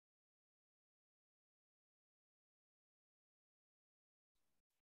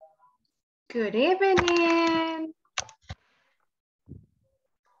Good evening.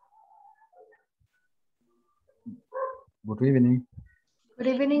 Good evening. Good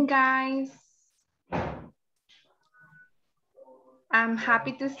evening, guys. I'm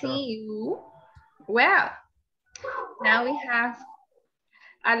happy to see you. Well, now we have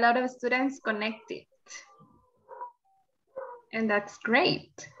a lot of students connected. And that's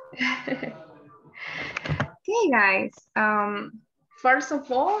great. Okay, guys. First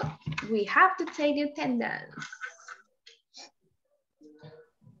of all, we have to take the attendance.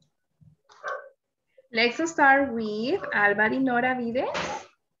 Let's start with Alba Dinora Vides.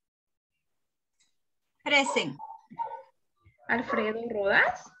 Present. Alfredo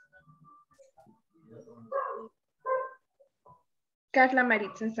Rodas. Carla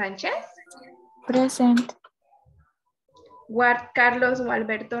Maritza Sánchez. Present. Carlos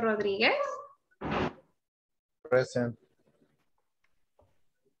Alberto Rodríguez. Present.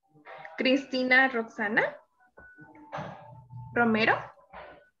 Cristina Roxana Romero.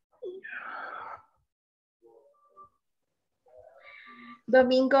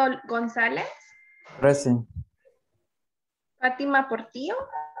 Domingo González. Present. Fátima Portillo.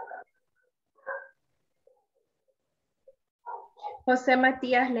 José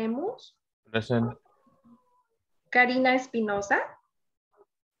Matías Lemus. Present. Karina Espinosa.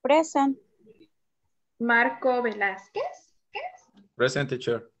 Present. Marco Velázquez. Present,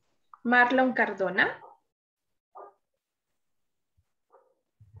 teacher. Marlon Cardona.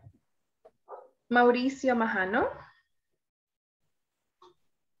 Mauricio Majano.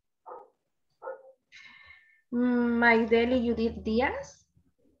 Maideli Judith Díaz.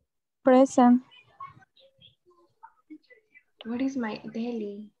 Present. What is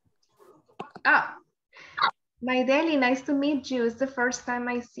Maideli? Ah, Maideli, nice to meet you. It's the first time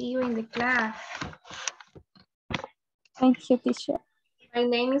I see you in the class. Thank you, teacher. My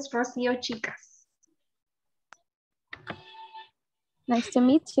name is Rocio Chicas. Nice to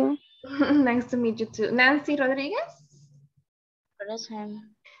meet you. Nice to meet you too. Nancy Rodriguez? Present.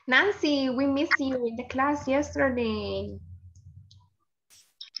 Nancy, we missed you in the class yesterday.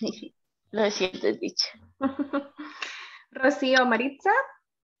 Lo siento, teacher. Rocío Maritza.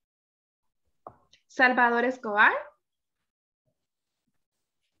 Salvador Escobar.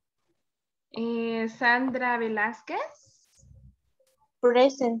 Sandra Velázquez.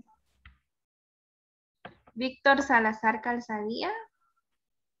 Present. Víctor Salazar Calzadilla.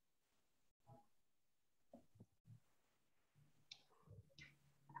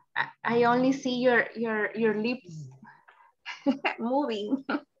 I only see your lips moving.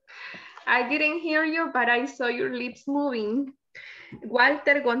 I didn't hear you, but I saw your lips moving.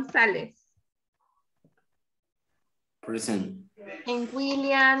 Walter González. Present. And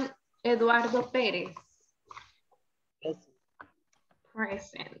William Eduardo Pérez.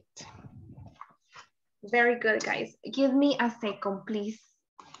 Present. Very good, guys. Give me a second, please.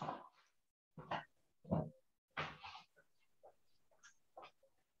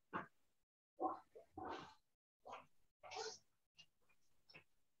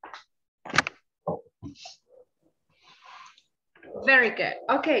 Very good.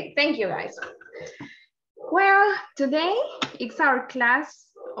 Okay, thank you, guys. Well, today it's our class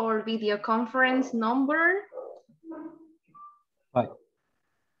or video conference number 5.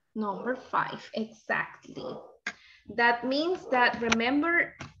 Number 5, exactly. That means that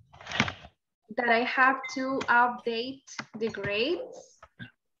remember that I have to update the grades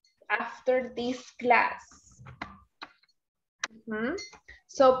after this class.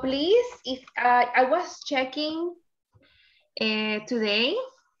 So please, if I was checking today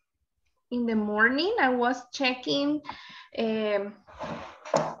in the morning, I was checking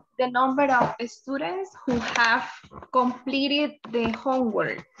the number of students who have completed the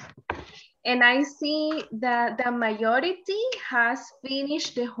homework. And I see that the majority has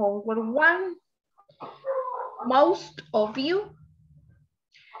finished the homework 1. Most of you.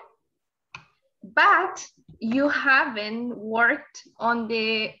 But you haven't worked on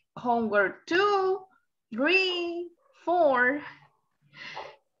the homework 2, 3, 4,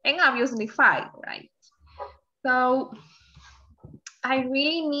 and obviously 5, right? So I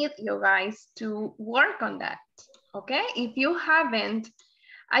really need you guys to work on that, okay? If you haven't,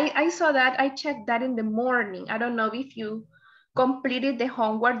 I saw that, I checked that in the morning. I don't know if you completed the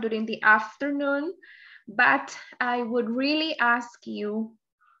homework during the afternoon, but I would really ask you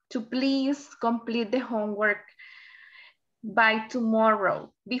to please complete the homework by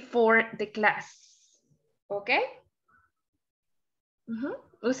tomorrow before the class, okay?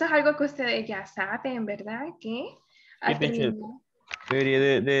 Eso es algo que ustedes ya saben, ¿verdad? Que al terminar...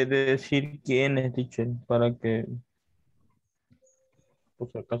 Debería de decir quién es, teacher, para que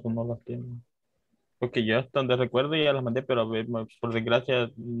por si acaso no las tienen. Porque yo hasta donde recuerdo ya las mandé, pero a ver, por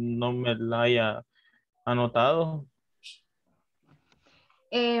desgracia no me la haya anotado.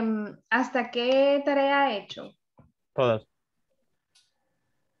 ¿Hasta qué tarea ha hecho? Todas.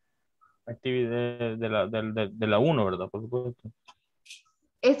 Actividades de la uno, ¿verdad? Por supuesto.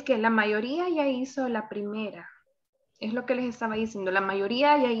 Es que la mayoría ya hizo la primera. Es lo que les estaba diciendo. La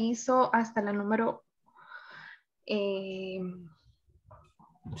mayoría ya hizo hasta la número...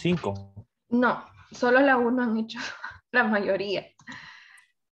 5. no, solo la uno han hecho la mayoría.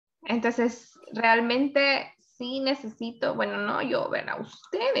 Entonces, realmente sí necesito, bueno, no yo, ¿verdad?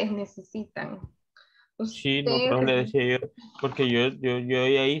 Ustedes necesitan. Sí, no, pero le Ustedes. decía yo, porque yo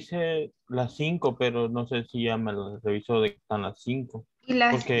ya hice las 5, pero no sé si ya me las revisó de que están las 5, Y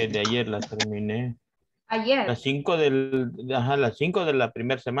las porque de ayer las terminé. ayer. Las 5 de la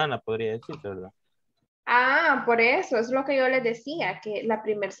primera semana, podría decirse, ¿verdad? Ah, por eso, es lo que yo les decía, que la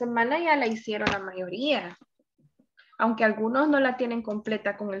primera semana ya la hicieron la mayoría, aunque algunos no la tienen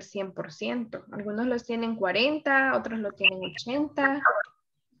completa con el 100%. Algunos los tienen 40, otros lo tienen 80,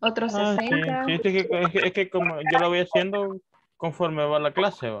 otros Ah, sí, 60. sí, es que como yo lo voy haciendo conforme va la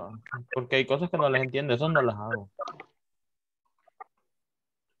clase, va, porque hay cosas que no las entiendo, eso no las hago.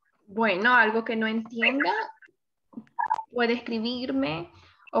 Bueno, algo que no entienda, puede escribirme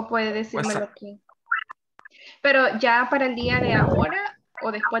o puede decirme lo que. Pero ya para el día de ahora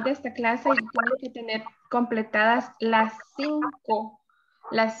o después de esta clase, tienen que tener completadas las cinco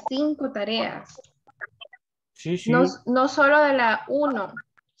tareas. Sí, No, sí, no solo de la uno, o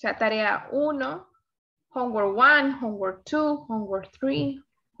sea, tarea uno, homework 1, homework 2, homework 3,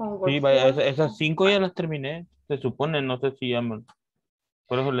 homework sí, vaya, 4. esas 5 ya las terminé, se supone, no sé si ya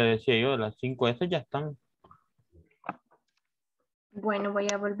por eso le decía yo, las 5 esas ya están. Bueno, voy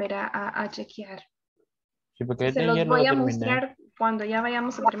a volver a chequear. Sí, porque Y se desde los ayer no voy la a terminé. mostrar cuando ya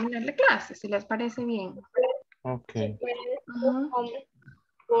vayamos a terminar la clase, si les parece bien. Ok. Ajá.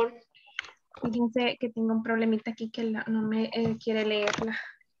 Fíjense que tengo un problemita aquí que no me quiere leer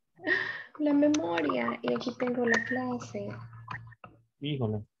la memoria y aquí tengo la clase.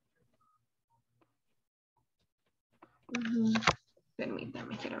 Híjole. Ujú.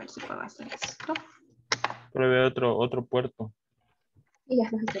 Permítame, quiero ver si puedo hacer esto. Pruebe otro puerto. Y ya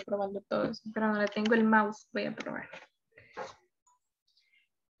los estoy probando todos, pero ahora tengo el mouse, voy a probar.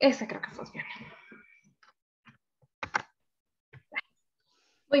 Ese creo que funciona.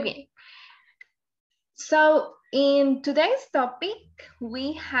 Muy bien. So, in today's topic,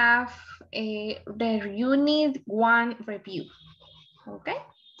 we have the Unit 1 review. Okay?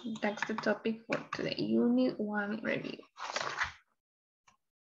 That's the topic for today, Unit 1 review.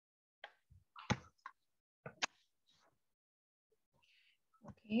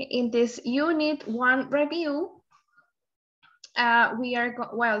 Okay, in this Unit 1 review,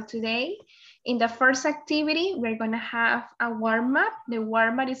 today, in the first activity, we're going to have a warm-up. The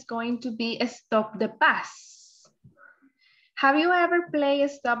warm-up is going to be Stop the Bus. Have you ever played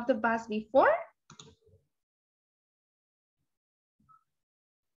Stop the Bus before?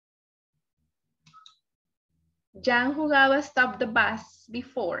 ¿Ya han jugado Stop the Bus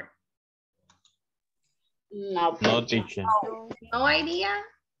before? No, No, teacher. No idea?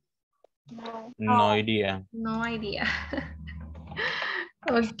 No iría. No idea.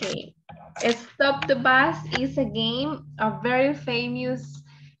 Okay. Stop the Bus is a game, a very famous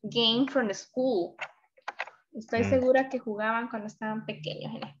game from the school. Estoy segura que jugaban cuando estaban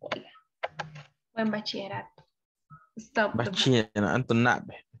pequeños en la escuela o en bachillerato. Stop the Bus. Bachillerato, nada.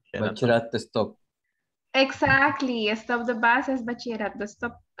 Bachillerato, stop. Exactly. Stop the Bus es bachillerato.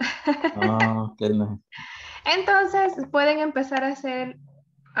 Stop. Ah, ok, no. Entonces pueden empezar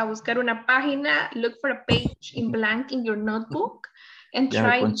a buscar una página, look for a page in blank in your notebook and Ya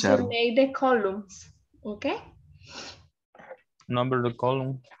try to poncharon. make the columns. Okay? Number the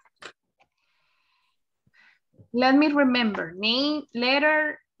column. Let me remember. Name,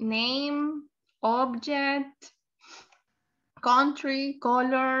 letter, name, object, country,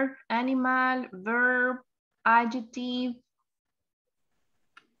 color, animal, verb, adjective,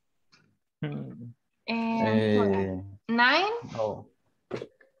 and hold on. Oh,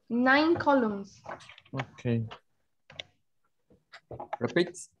 9 columns. ok.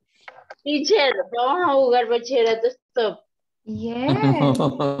 Repeat. teacher, vamos a jugar bachillerato stop. Yes,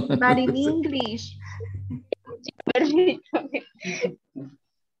 but in English. Permítame.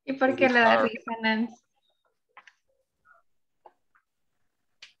 ¿Y por qué le da risa, Nancy?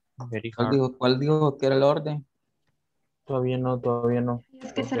 Very ¿Cuál hard. dijo que era el orden? Todavía no.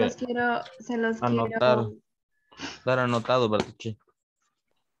 Es que Porque se los anotar, quiero. dar anotado, ¿verdad, teacher?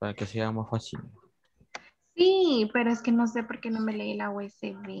 Para que sea más fácil. Sí, pero es que no sé por qué no me leí la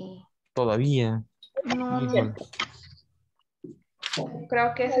USB. Todavía. No, Híjole.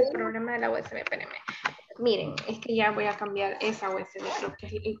 creo que es el problema de la USB. Espérenme. Miren, es que ya voy a cambiar esa USB. Creo que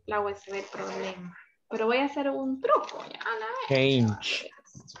es la USB el problema. Pero voy a hacer un truco. Ya, a la vez. Change.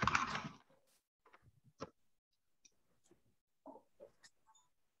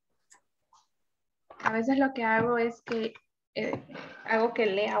 A veces lo que hago es que hago que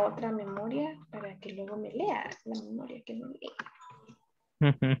lea otra memoria para que luego me lea la memoria que no lea.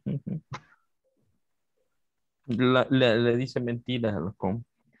 Le dice mentiras a los compas.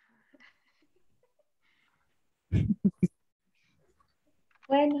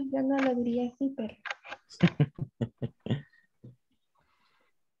 Bueno, yo no lo diría así, pero...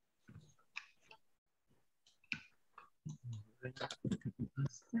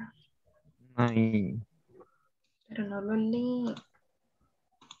 Ay, Pero no lo lee.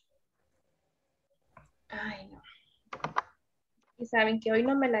 Ay, no. Y saben que hoy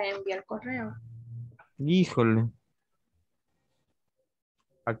no me la envía el correo. híjole.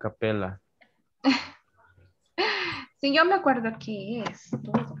 A capela. Sí, yo me acuerdo qué es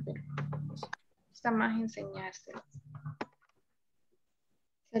todo, pero está más enseñárselo.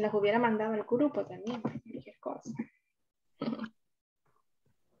 Se las hubiera mandado al grupo también, cualquier cosa.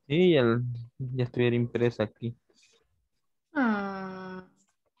 Sí, ya estuviera impresa aquí. Ah.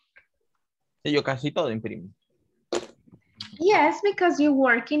 Sí, yo casi todo imprimo. Yes, because you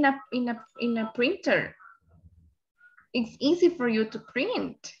work in a printer. It's easy for you to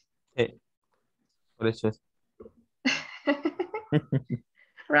print. Por eso es.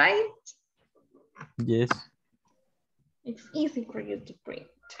 Right? Yes. It's easy for you to print.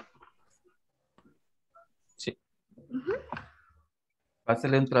 Sí.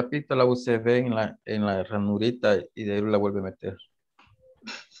 Pásale un trapito a la USB en la ranurita y de ahí la vuelve a meter.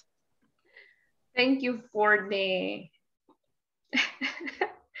 Thank you for the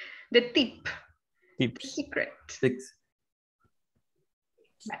the tip. Tips. Secret. Six.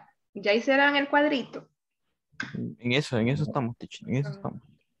 Vale. Ya hicieron el cuadrito. En eso estamos, teacher. En eso estamos.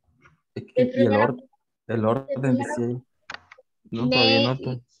 Y el orden dice ahí. No, todavía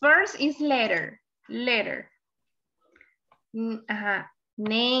no. First is letter. Letter. Ajá.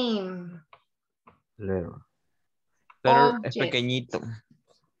 Name. Letter. Pero es Object. pequeñito.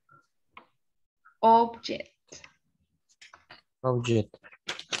 Object. Object.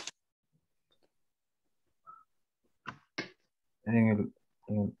 En el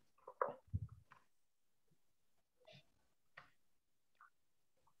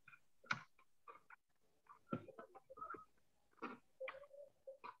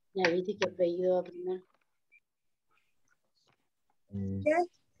Ya viste que apellido va primero.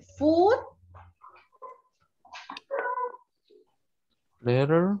 Food.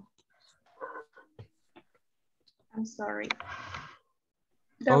 Letter. I'm sorry.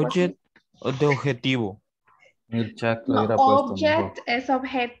 Object de objetivo. En el chat lo No, hubiera puesto object mejor. es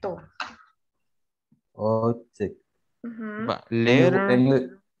objeto. Object. Ujú. Va. En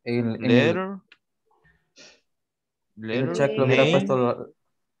Letter. el Letter. chat lo hubiera puesto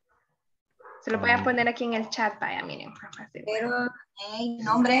Se lo voy a poner aquí en el chat, vaya, miren. Pero,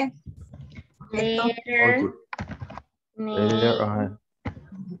 nombre, objeto, Letter, letter, name, ajá.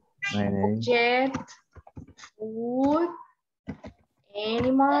 Name, object, food,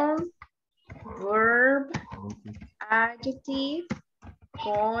 animal, verb, object. adjective,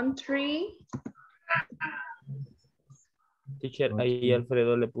 country. Teacher, ahí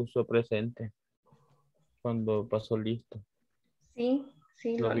Alfredo le puso presente cuando pasó listo. Sí,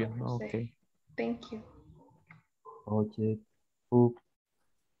 sí, Lo lo vio. puse. Ok. Thank you. Object. Book.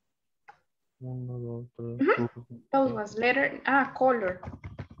 1, 2, 3. Those was letter, color.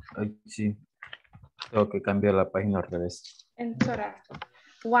 Ay, sí. Tengo que cambiar la página al revés. Entora.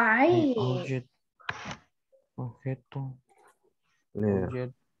 Why? Object. Objeto. Letter.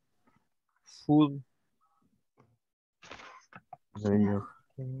 Object. Food. Letter.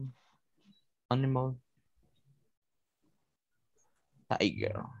 Animal.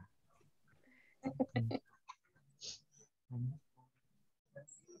 Tiger.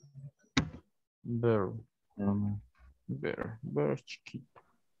 Bear. Bear. Bear es chiquito.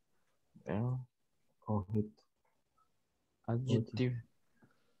 Bear. Object. Adjective.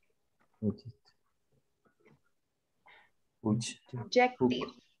 Object. Book.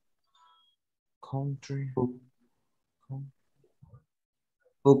 Objective. Country. Book. Book.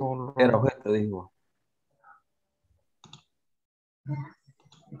 Color. Era objeto, digo.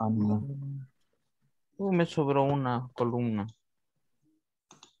 Animal. Me sobró una columna.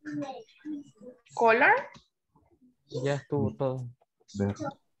 Color. Ya estuvo todo. Ver.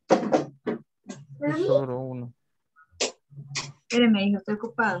 Es solo uno. Espéreme, hijo, estoy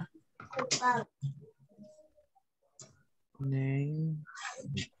ocupada. Name.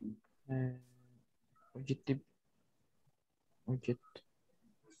 Objective. Object.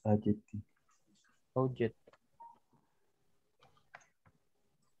 Adjective. Object.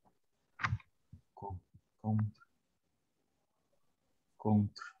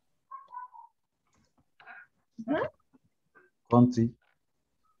 Country. Mhm. Country.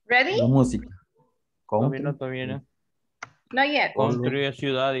 Ready? La música. Todavía Country. no. Not yet. Country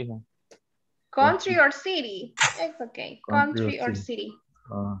ciudad, dijo. Country or city? It's okay. Country Country or or city. city.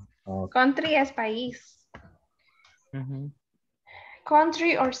 Ok. Country es país. Ujú.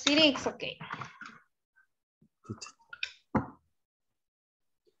 Country or city, it's okay.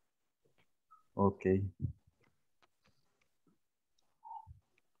 Ok.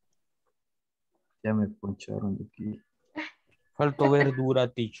 Ya me poncharon de aquí. Faltó verdura,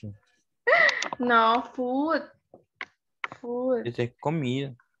 teacher. No, food. Food. Esa es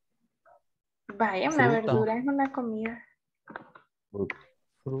comida. Vaya, una Fruta. verdura es una comida. Fruta.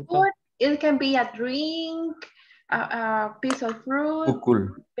 Fruta. Food, it can be a drink, a piece of fruit,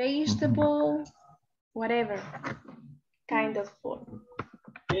 Cool. vegetable, whatever kind of food.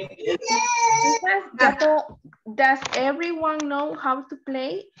 Does everyone know how to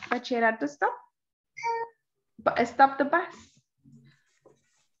play Bachillerato Stop? Stop the bus.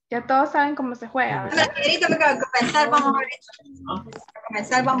 Ya todos saben cómo se juega, ¿verdad? Señorita, porque a comenzar vamos ahorita. A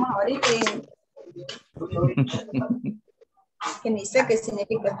comenzar vamos ahorita y que ni sé qué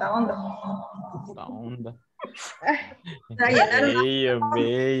significa esta onda. La onda. Bello.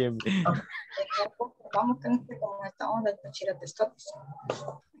 Bello. Vamos con esta onda de Bachillerato Stop.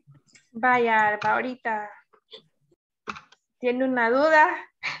 Vaya, Alba, ahorita tiene una duda.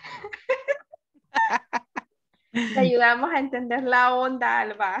 Le ayudamos a entender la onda,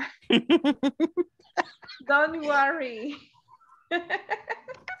 Alba. Don't worry. Es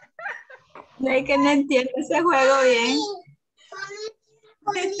que no entiendo ese juego bien.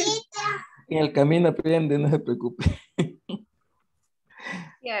 En el camino aprende, no se preocupe.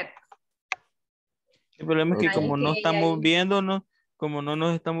 Bien. El problema es que Ay, como no ay, estamos ay. viéndonos, como no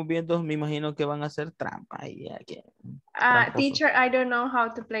nos estamos viendo, me imagino que van a hacer trampa. Teacher, I don't know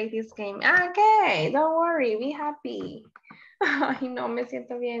how to play this game. Okay, don't worry, be happy. Ay, no, me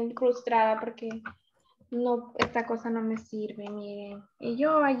siento bien frustrada porque no, esta cosa no me sirve, miren. Y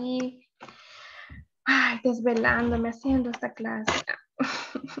yo allí, ay, desvelándome haciendo esta clase.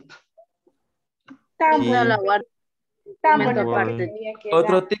 Tan Sí. No bonita, la guardo. tan Momento bonita aparte. que había que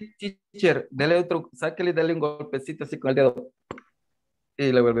Otro dar. tip, teacher. Dale otro, sáquele y dale un golpecito así con el dedo.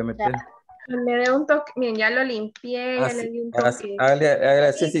 Y le vuelve a meter. Me dé un toque, miren, ya lo limpié, ya le Así, di un así, toque. hágale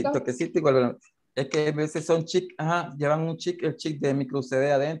así, sí, toquecito y vuelve. Es que a veces son chic, ajá, llevan un chic, el chic de micro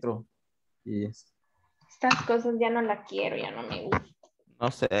CD adentro. Y Estas cosas ya no las quiero, ya no me gustan.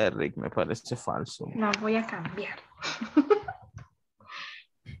 No sé, Rick, me parece falso. Las voy a cambiar.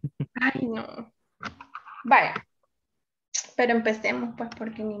 Ay, no. Vaya. Pero empecemos, pues,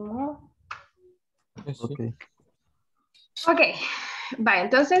 porque ni modo. ok. Ok. Vaya,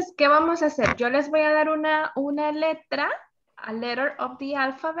 entonces, ¿qué vamos a hacer? Yo les voy a dar una letra, a letter of the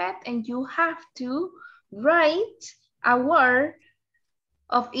alphabet, and you have to write a word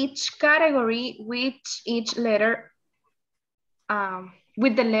of each category with each letter,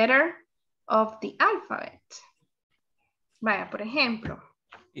 with the letter of the alphabet. Vaya, por ejemplo.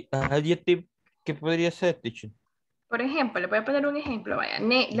 Adjective, ¿qué podría ser, teacher? Por ejemplo, le voy a poner un ejemplo. Vaya,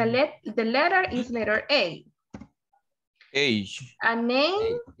 the letter is letter A. Age. A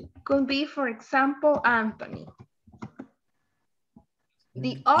name could be, for example, Anthony.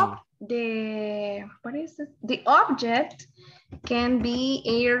 What is it? The object can be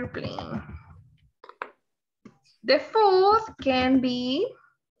airplane. The food can be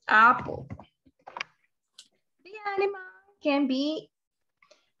apple. The animal can be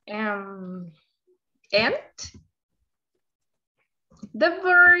ant. The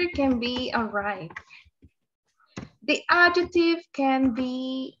verb can be arrive. The adjective can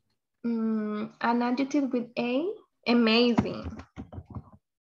be an adjective with A, amazing.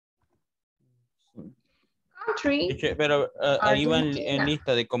 Country, Teacher, pero ahí va en Argentina.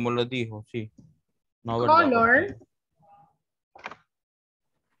 lista de cómo lo dijo, sí. No, Color, ¿verdad?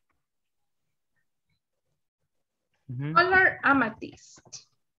 Porque... color amethyst.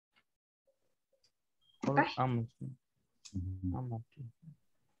 Color Okay. amethyst. Vamos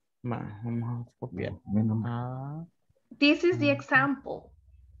a copiar. This is the example.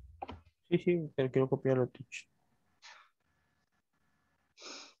 Sí, pero quiero copiarlo, teacher.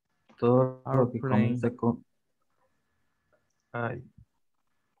 Todo lo que comienza con ay.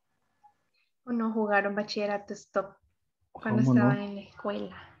 ¿O no jugaron bachillerato stop cuando ¿Cómo estaban no? en la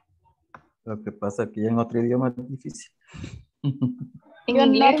escuela? Lo que pasa es que ya en otro idioma es difícil. En Yo no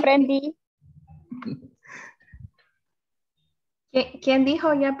inglés. aprendí. ¿Quién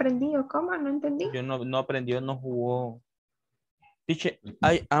dijo ya aprendí o cómo? No entendí. Yo no aprendió, no jugó. Teacher,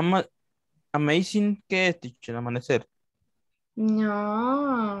 amazing, ¿qué es, teacher? Amanecer.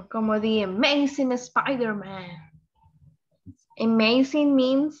 No, como the Amazing Spider-Man. Amazing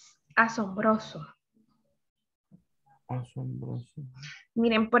means asombroso. Asombroso.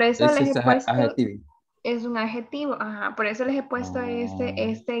 Miren, por eso Ese les es he puesto, adjetivo. es un adjetivo, ajá, por eso les he puesto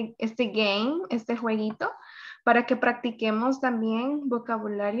este game, este jueguito, para que practiquemos también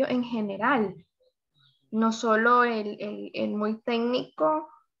vocabulario en general, no solo el muy técnico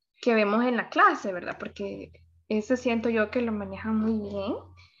que vemos en la clase, ¿verdad? Porque ese siento yo que lo manejan muy bien,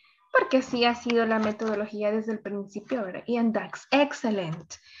 porque así ha sido la metodología desde el principio, ¿verdad? And that's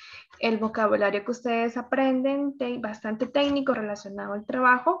excellent. El vocabulario que ustedes aprenden, bastante técnico relacionado al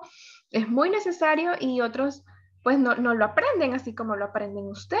trabajo, es muy necesario y otros pues no lo aprenden así como lo aprenden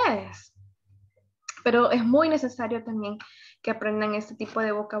ustedes. Pero es muy necesario también que aprendan este tipo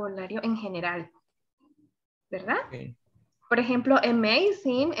de vocabulario en general, ¿verdad? Okay. Por ejemplo,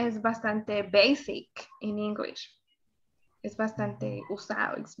 amazing es bastante basic en English. Es bastante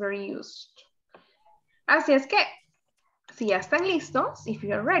usado, it's very used. Así es que, si ya están listos, if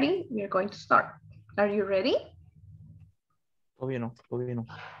you are ready, we are going to start. Are you ready? Todavía no, todavía no.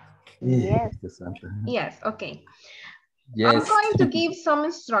 Yes. Dios santo. Yes, okay. I'm Yes. going to give some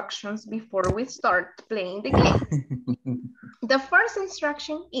instructions before we start playing the game. The first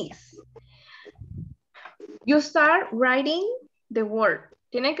instruction is, you start writing the word.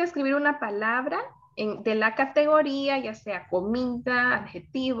 Tienen que escribir una palabra de la categoría, ya sea comida,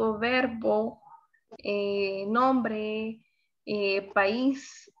 adjetivo, verbo, nombre,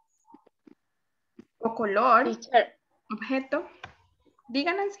 país o color, Teacher, objeto.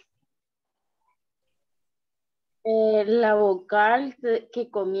 Díganos. la vocal que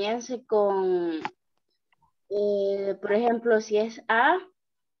comience con, por ejemplo, si es A,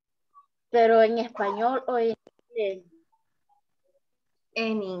 pero en español o en inglés.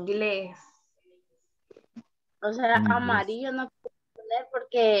 En inglés. O sea, Inglés. amarillo no puedo poner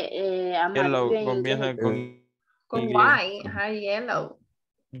porque amarillo Yellow en inglés comienza es con Con inglés. Y, ajá, yellow.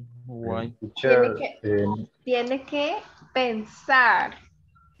 Guay. Tiene tiene que pensar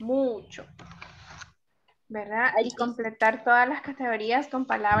mucho, ¿verdad? Ay, Y completar todas las categorías con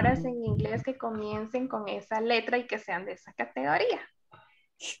palabras en inglés que comiencen con esa letra y que sean de esa categoría.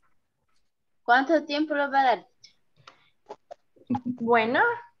 ¿cuánto tiempo lo va a dar? Bueno,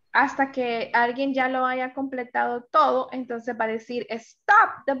 hasta que alguien ya lo haya completado todo, entonces va a decir, stop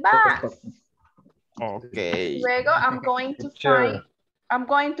the bus. Ok. Luego, I'm going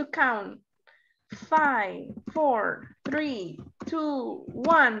to count. 5, 4, 3, 2,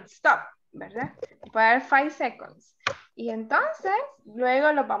 1, stop, ¿verdad? Va a dar 5 seconds. Y entonces,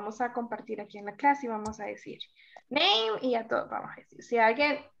 luego lo vamos a compartir aquí en la clase y vamos a decir name y a todos vamos a decir. Si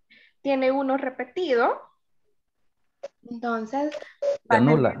alguien tiene uno repetido, entonces Se va a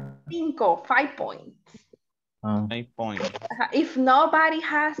tener anula. 5 points. Ah. 9 points. If nobody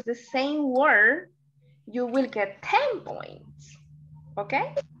has the same word, you will get 10 points.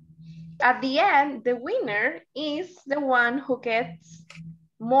 Okay? At the end, the winner is the one who gets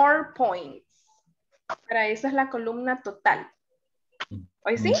more points. Para eso es la columna total.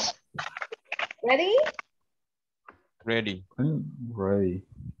 ¿Hoy sí? Ready? Ready. Ready.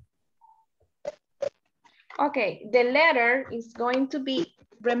 Okay, the letter is going to be,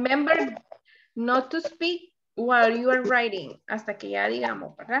 remember not to speak while you are writing, hasta que ya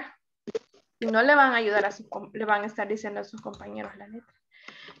digamos, ¿verdad? Si no le van a ayudar le van a estar diciendo a sus compañeros la letra.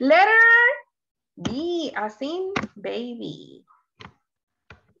 Letter B, as in baby.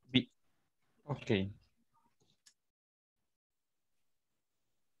 B. Ok.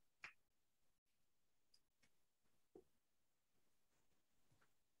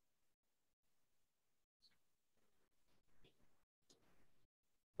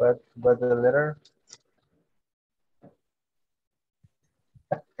 But the letter?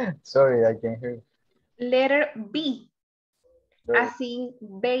 Sorry, I can't hear. Letter B, Sure. as in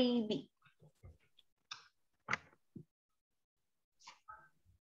baby.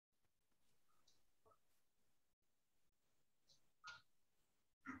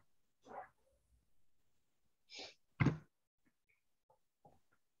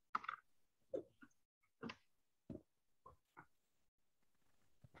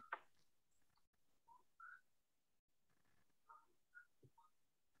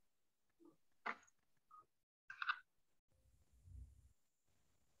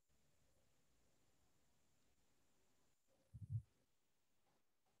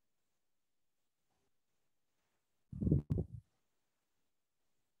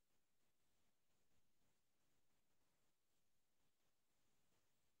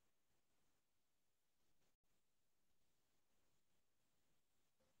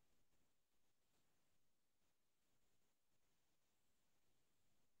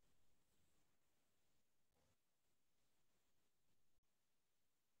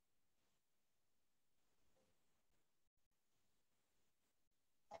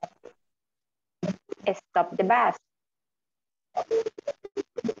 Stop the bus.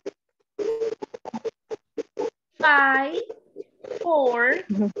 5, 4,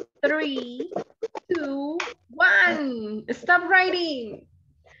 3, 2, 1. Stop writing.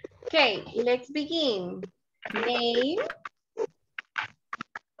 Okay, let's begin. Name.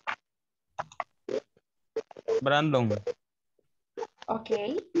 Brandon.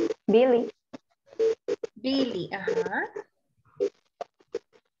 Okay. Billy. Billy. Ajá.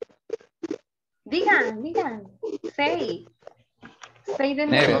 Digan. Say the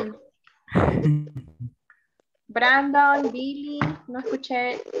name. Brandon, Billy. No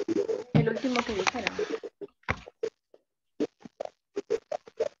escuché el último que dijeron.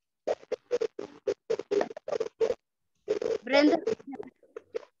 Brenda.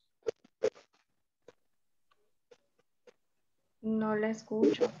 No la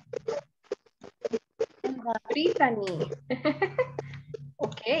escucho. Brittany.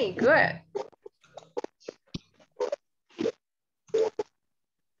 Okay, good.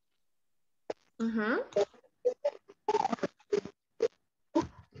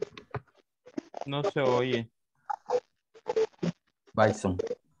 No se oye. Bison.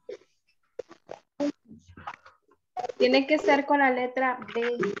 Tiene que ser con la letra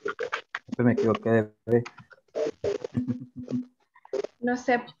B. Me equivoqué de B. No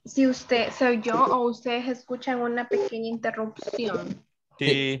sé si usted, soy yo o ustedes escuchan una pequeña interrupción.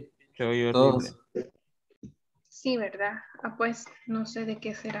 Sí, se oye Todos. horrible. Sí, ¿verdad? Ah, pues no sé de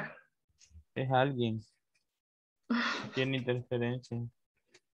qué será. Es alguien. Tiene interferencia.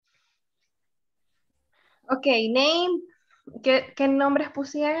 Ok, name. ¿Qué nombres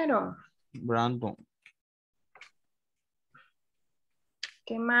pusieron? Brandon.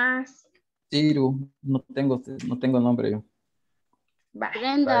 ¿Qué más? Tiru. No tengo nombre yo. Va.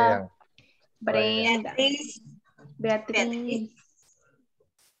 Brenda. Brenda. Beatriz.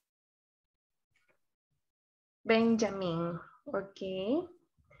 Benjamin. Ok.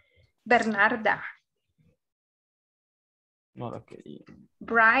 Bernarda. No la quería.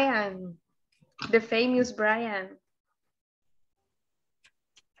 Brian. The famous Brian.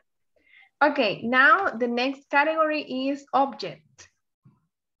 Okay, now the next category is object.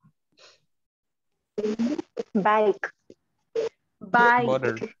 Bike. Bike.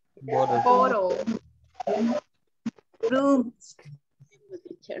 Butter. Bottle. Blue.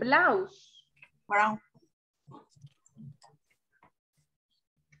 Blouse. Brown.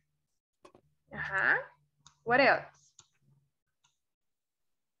 What else?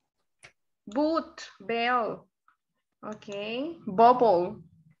 Boot. Bell. Okay. Bubble.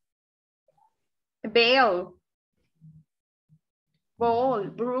 Bale. Ball.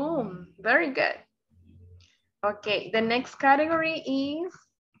 Broom. Very good. Okay, the next category is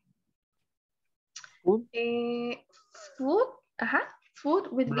Food. food. Food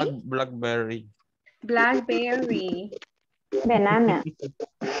with B. Blackberry. Blackberry. Banana.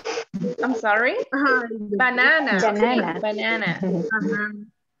 I'm sorry? Banana. Banana. Okay, banana.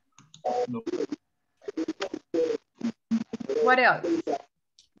 What else?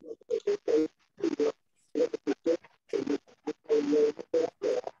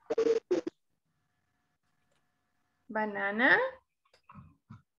 Banana.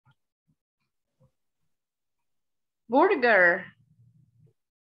 Burger.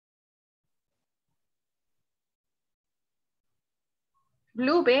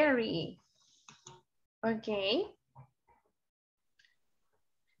 Blueberry. Okay.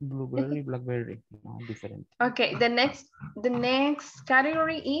 Blueberry, blackberry. No, different. Okay, the next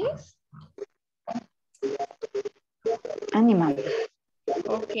category is Animal.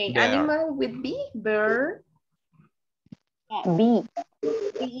 okay, Bear. animal with B, bird, Bee.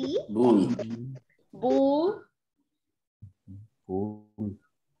 bee, Bull. bull, Bull.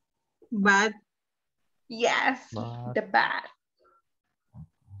 Bat. yes, Bat. the bat.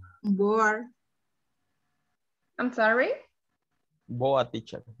 Boar. I'm sorry? Boa,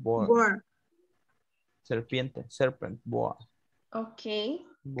 teacher. Boa. Boar. Serpiente. Serpent. Boa. Okay.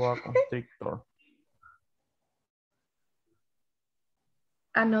 Boa constrictor.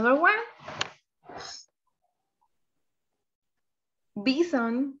 Another one?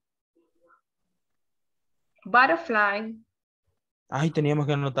 Bison, butterfly, Ay, teníamos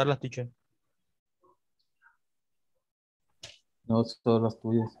que anotar las teacher. No, son las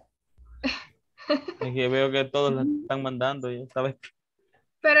tuyas. Es que veo que todos las están mandando y esta vez.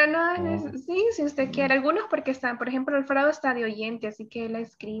 pero no, No. sí, si usted quiere. Algunos porque están, por ejemplo, Alfredo está de oyente, así que él la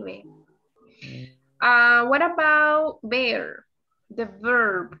escribe. What about bear? The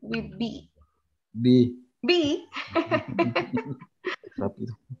verb with be. B. Be.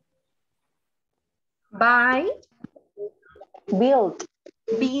 Rápido. Buy, Build.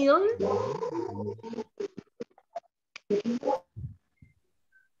 build,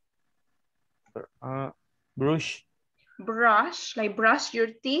 Brush. Brush, like brush your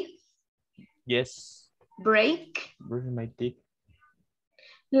teeth. Yes. Break, Brush my teeth.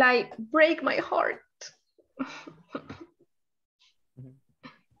 like break my heart.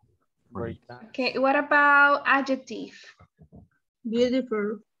 Break that. Okay, what about adjective?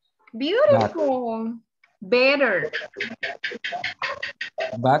 Beautiful. Beautiful. Better.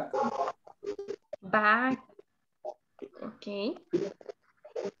 Back. Back. Okay.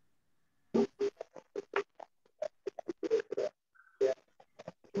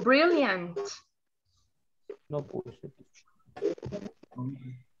 Brilliant. No puse.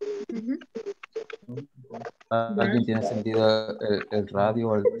 Alguien tiene encendido el radio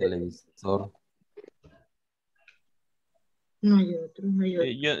o el televisor. No hay otro, no hay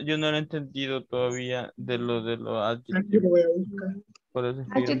otro. Yo no lo he entendido todavía de lo Aquí adjetivos. lo voy a buscar. Por eso es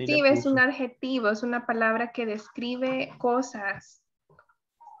que yo ni le Adjetivo es un puse. adjetivo, es una palabra que describe cosas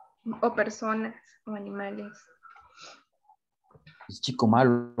o personas o animales. Es chico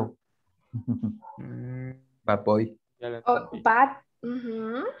malo. Mm, Bad boy. ya lo Oh, entendí. bad.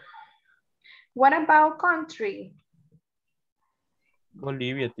 Mhm. What about country?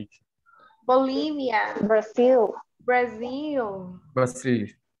 Bolivia, teacher. Bolivia, Brazil. Brazil,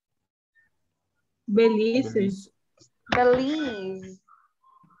 Brasil. Belice. Belice. Belize,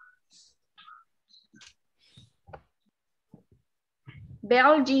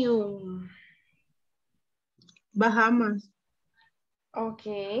 Belgium. Bahamas.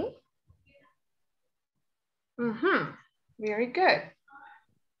 Okay. Mhm. Very good.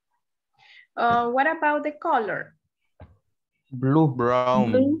 What about the color? Blue.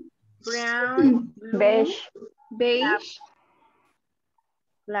 Brown. Blue. Brown, blue, Beige. beige,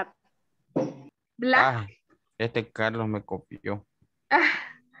 Black. black. Ah, este Carlos me copió.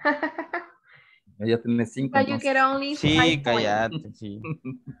 Ella tiene 5 So you get entonces. only Sí, 5 points. cállate, sí.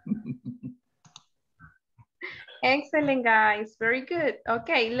 Excellent, guys. Very good.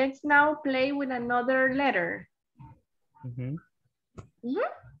 Okay, let's now play with another letter. Ujú.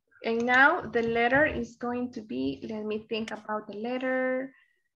 And now the letter is going to be, let me think about the letter.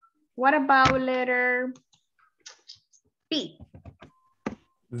 What about letter P?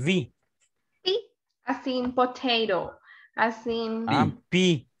 V. P, as in potato, as in Ah,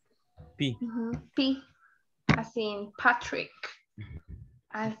 P. P. P, as in Patrick,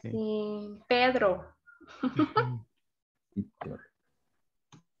 as Okay. in Pedro.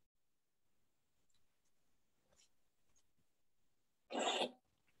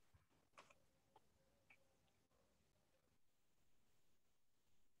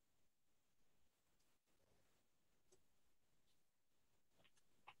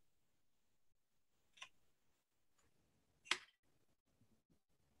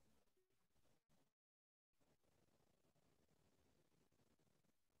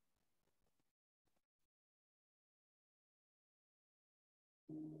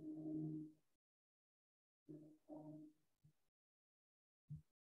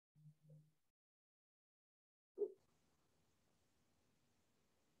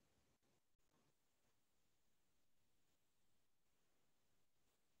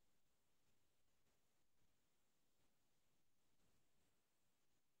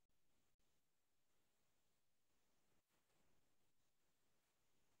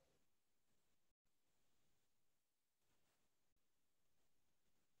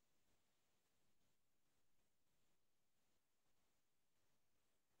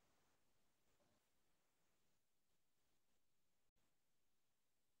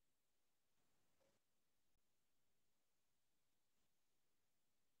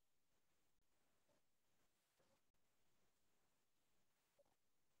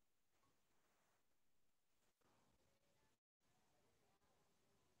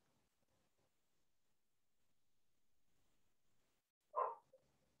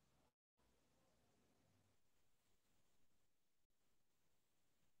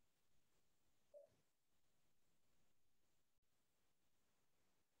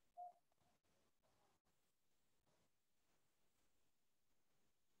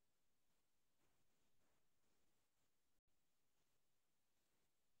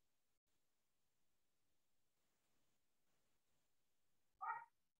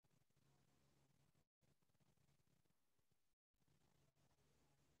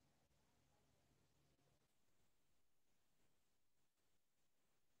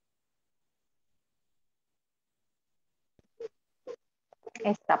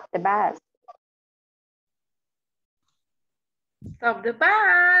 Stop the bus. Stop the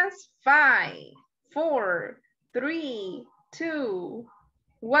bus. 5, 4, 3, 2,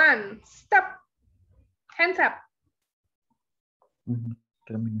 1. Stop. Hands up.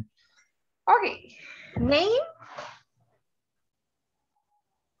 Termina. Okay. Name?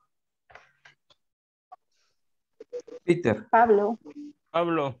 Peter. Pablo.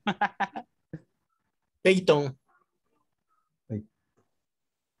 Pablo. Peyton.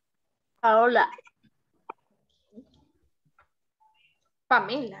 Paola.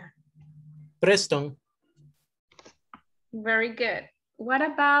 Pamela. Preston. Very good. What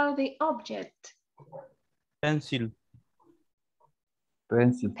about the object? Pencil.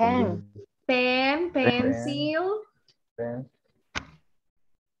 Pencil. Pen. Pen, pencil. Pen.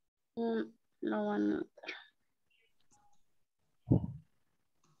 No one.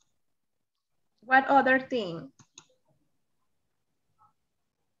 What other thing?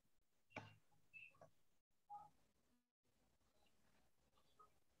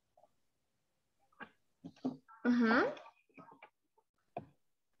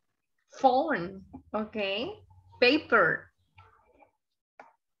 Phone, okay. Paper.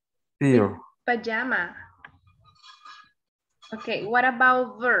 Beer. Pajama. Okay, what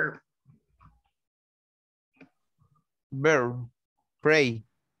about verb? Verb. Pray.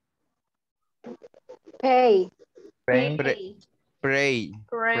 Pay. Paint. Pay. Pray.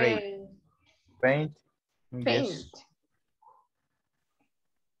 Pray. Paint. Paint. Yes.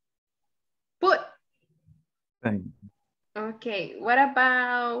 Put. Paint. Okay, what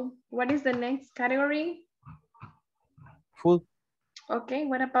about, what is the next category? Food. Okay,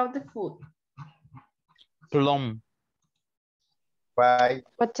 what about the food? Plum. Pie.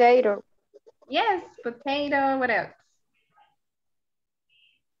 Potato. Yes, potato, what else?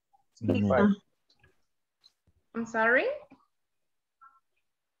 Pie. I'm sorry?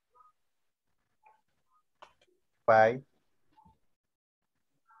 Pie.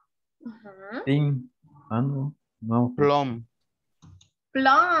 Pin. Ah, no. No. Plum.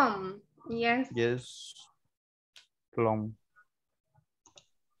 Plum, yes. Yes. Plum.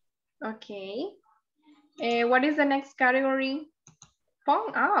 Okay. What is the next category?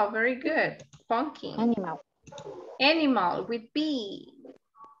 Punk. Oh, very good. Pumpkin. Animal. Animal with P.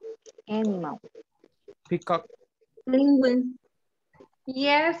 Animal. Peacock. Penguin.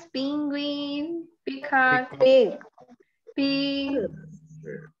 Yes, penguin, peacock, Pig. pig.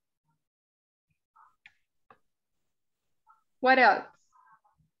 What else?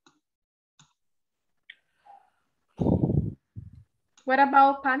 What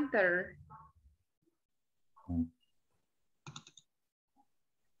about panther?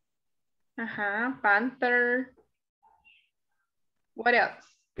 Panther. What else?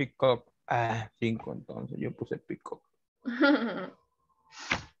 Peacock. Ah, 5 entonces. Yo puse peacock.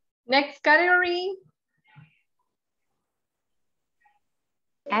 Next category.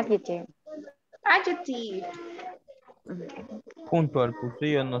 Adjective. Adjective. Puntual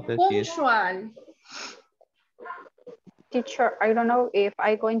puse yo, no sé si es. Punctual. Teacher, I don't know if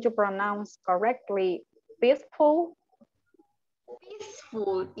I'm going to pronounce correctly. Peaceful.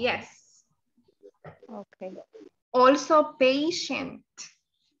 Peaceful, yes. Okay. Also patient.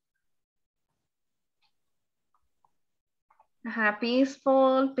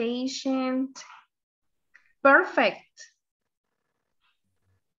 Peaceful, patient. Perfect.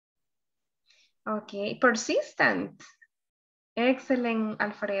 Okay, persistent. Excellent,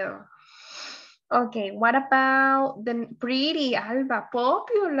 Alfredo. Okay, what about the pretty, Alba?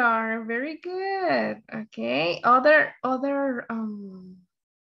 Popular, very good. Okay,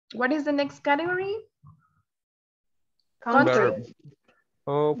 what is the next category? Country? Verb.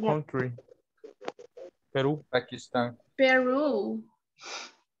 Oh, Yeah. country. Peru. Pakistan. Peru,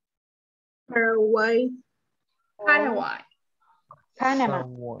 Paraguay. Paraguay,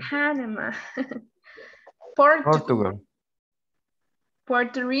 Panama. Panama, Portugal, Portugal.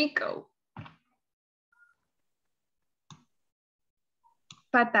 Puerto Rico,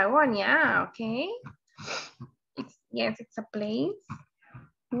 Patagonia, okay. Yes, it's a place.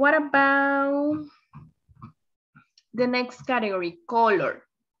 What about the next category? Color.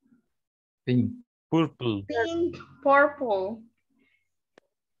 Pink. Purple. Pink, purple.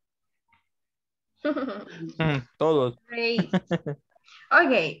 Todos. Great.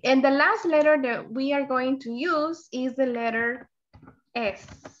 Okay, and the last letter that we are going to use is the letter S.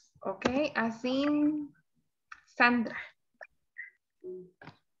 Okay, as in Sandra.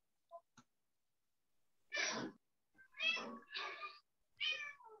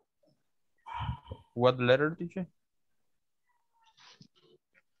 What letter, teacher?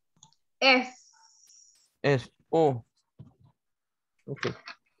 S. S. O. Okay.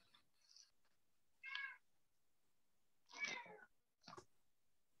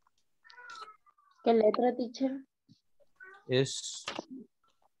 ¿Qué letra, teacher? S.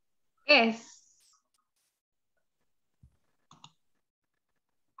 S.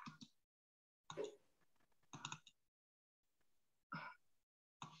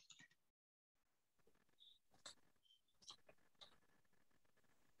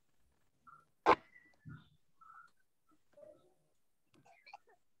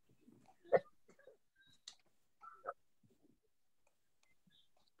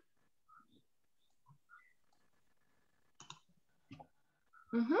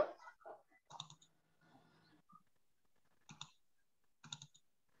 Ujú.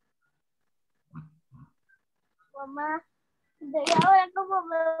 Mamá, ¿de ahora cómo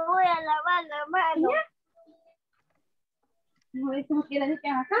me voy a lavar la mano? No es como quiere decir que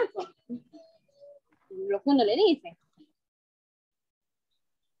haga caso. Lo que uno le dice.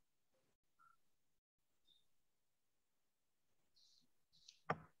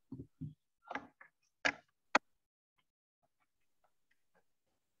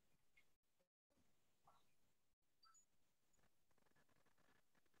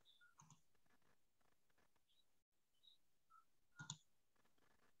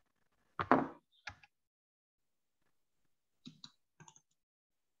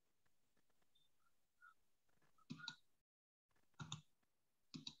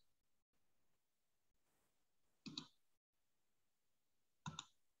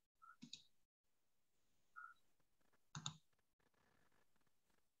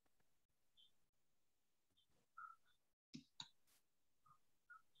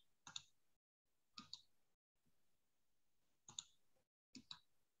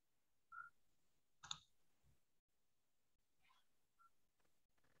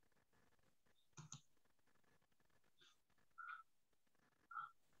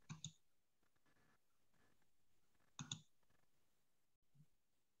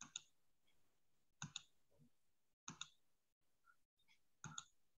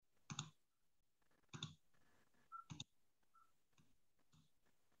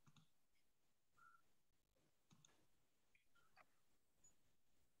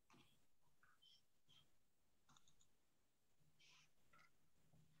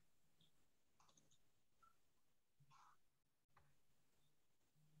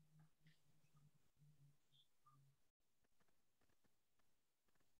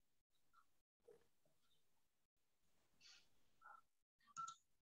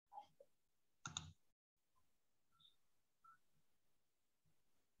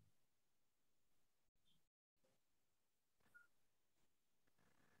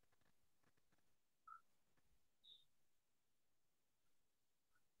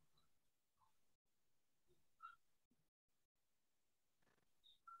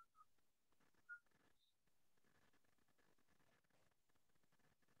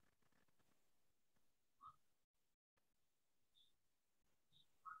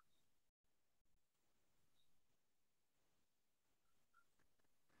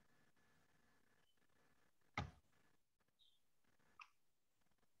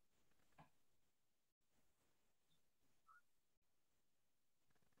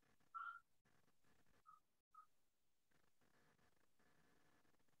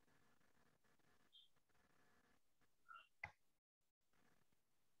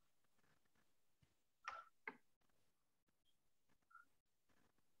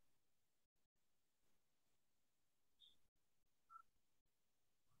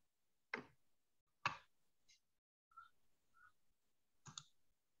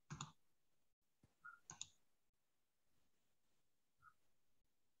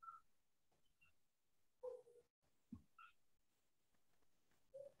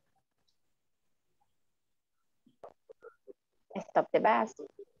 Stop the bus.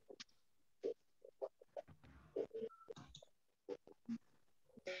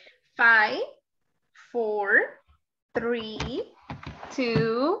 5, 4, 3,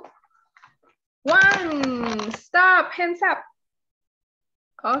 2, 1. Stop, hands up.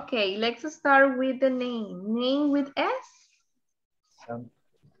 Okay, let's start with the name. Name with S?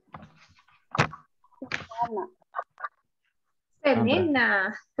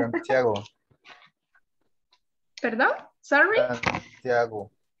 Selena. Santiago. Perdón, sorry.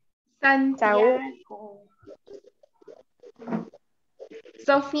 Santiago. Santiago.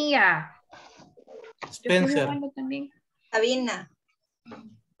 Sofía. Yo estoy Spencer. jugando también. Sabina.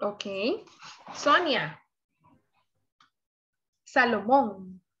 Ok. Sonia.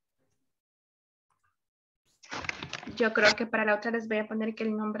 Salomón. Yo creo que para la otra les voy a poner que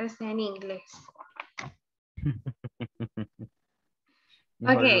el nombre sea en inglés.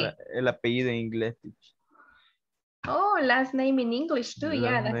 Mejor Ok. el apellido en inglés. Oh, last name in English too.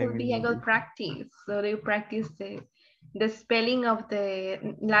 Yeah, Last that name would be in a good English. practice. So you practice the spelling of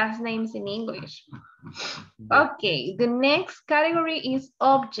the last names in English. Okay, the next category is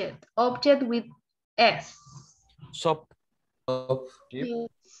object. Object with S. Soap. Soap.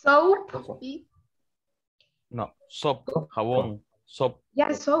 No, soap. Jabón. Soap.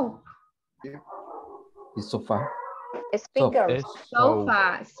 Yeah, soap. Y sofá. Speaker. Es soap.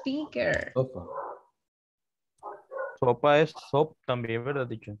 Sofa, speaker. Sofa. Sopa es soap también, ¿verdad,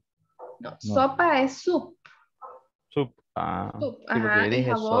 dicho? No, sopa es soup. Soup. Soap. Sí, porque Ajá, yo y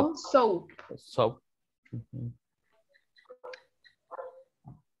dije jabón, soap. soap. Ujú.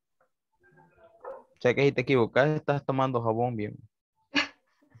 O sea que si te equivocas, estás tomando jabón bien.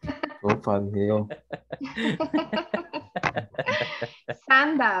 Sopa, dije yo.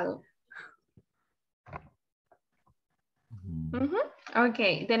 Sandal.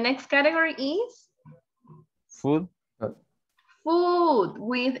 Okay, the next category is Food. food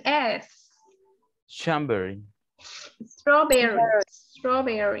with S. Chamberry. Strawberry.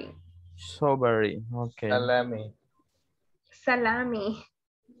 Strawberry. Strawberry. Okay. Salami. Salami.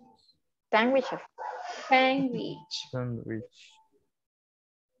 Sandwiches. Sandwich. Sandwich.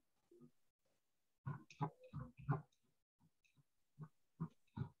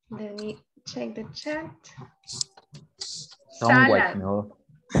 Let me check the chat. Sandwich, Salad. mejor.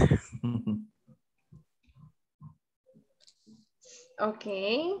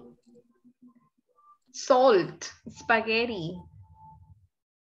 Okay. Salt. Spaghetti.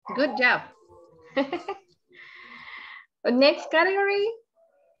 Good job. Next category.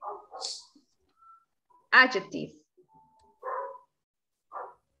 Adjective.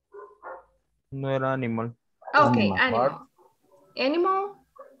 No era animal. Okay, Animal. animal. Animal.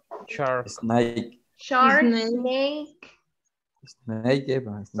 Shark. Snake. Shark. Snake. Snake. Snake,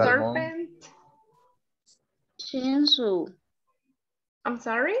 Eva. Salmón. Serpent. Chinsu. I'm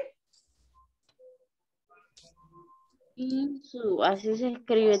sorry. Chinsu. Así se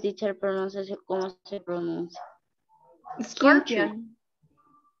escribe, teacher, pero no sé cómo se pronuncia. Scorpion.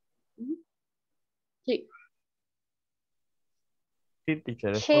 Sí. Sí,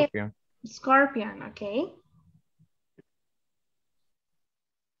 teacher, Sheep. Scorpion. Scorpion, okay.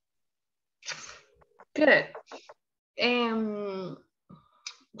 Good.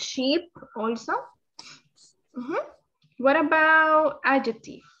 Sheep also. What about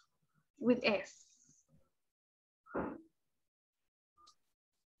adjective with S?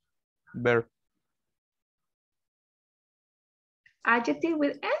 Bear. Adjective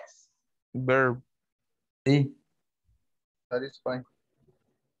with S? Verb. Sí. That is fine.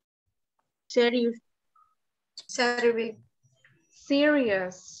 Serious.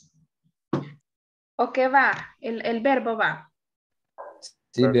 Serious. ¿O qué va? El verbo va.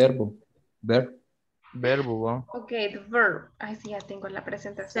 Sí, verbo. Verbo. Verbo, ¿va? Okay, the verb. Ay, sí, ya tengo la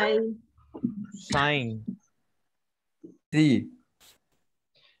presentación. Sign. Sí.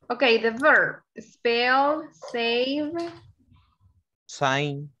 Okay, the verb. Spell, save,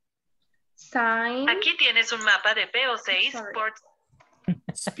 Sign. sign. Aquí tienes un mapa de PO6 Sorry. por...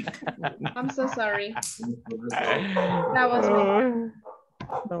 I'm so sorry. That was me.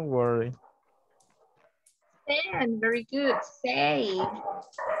 Don't worry. Stand, very good. Save,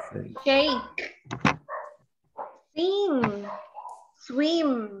 Sí. shake, sing,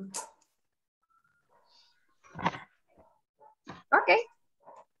 swim. Okay,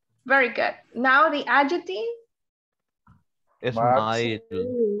 very good. Now the adjective. Smile.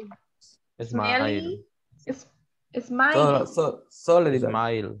 Smile. Smelly. Smiley. Solo diga.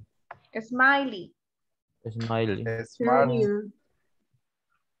 Smile. Smiley. Smiley. Smart.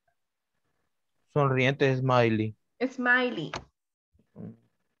 Sonriente, smiley. Smiley.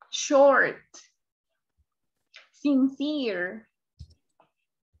 Short. Sincere.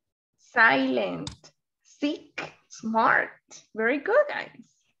 Silent. Sick. Smart. Very good,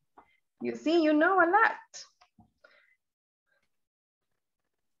 guys. You see, you know a lot.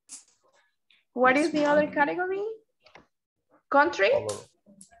 What is the other category? Country?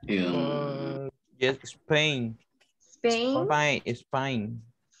 Yes, Spain. Spain. Spain.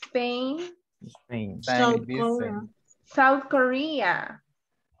 Spain. Spain. Saint Vincent. South Korea.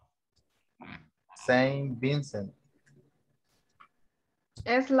 Saint Vincent.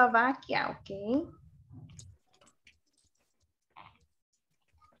 Slovakia, okay.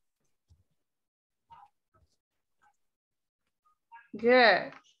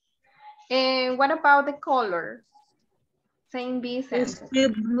 Good. And what about the color? Saint Vincent.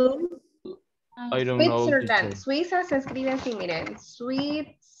 I don't know. Switzerland. teacher. Suiza se escribe así, miren.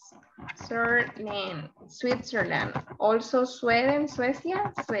 Switzerland. Also Sweden,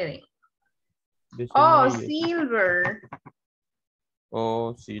 Suecia, Sweden. Dice Oh, Mayo. silver.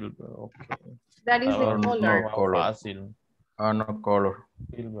 Oh, silver. Okay. That is the Ahora color. no, color. fácil. No color.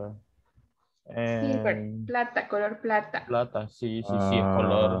 Silver. Silver, plata, color plata. Plata, sí, es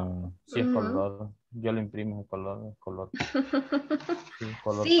color. Sí, es Ujú. color. Yo lo imprimo, es color. Sí,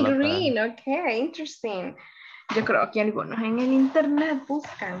 color Sí, plata. green, okay, interesting. Yo creo que algunos en el internet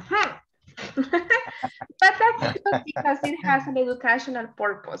buscan. But that's good because it has an educational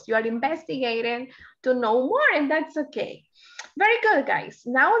purpose. You are investigating to know more and that's okay. Very good, guys.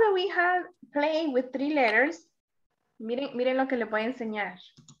 Now that we have played with 3 letters, Miren lo que les voy a enseñar.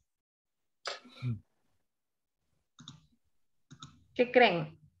 ¿Qué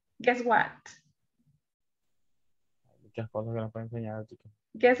creen? Guess what? Muchas cosas que nos pueden enseñar, chicos.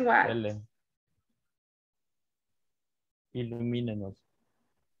 Guess what? Dele. Ilumínenos.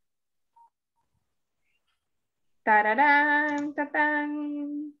 Tararán,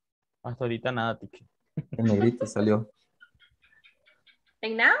 tatán. Hasta ahorita nada, tique. El negrito salió.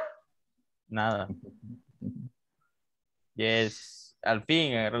 And now? Nada. Yes. Al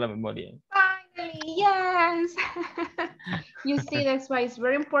fin agarré la memoria. Finally, yes. You see, that's why it's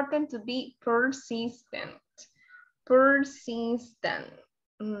very important to be persistent. Persistent.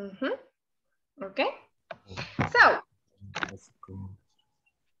 Mhm. Okay. So,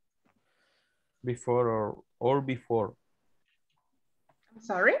 Before or before. I'm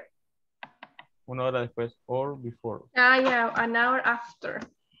sorry. Una hora después. Or before. Yeah, an hour after.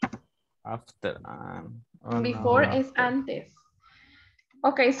 After. Oh, Before no. is antes.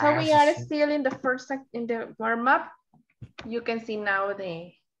 Okay, so we sí, are sí. still in the in the warm-up. You can see now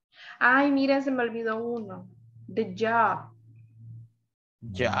the... Ay, mira, se me olvidó uno. The job.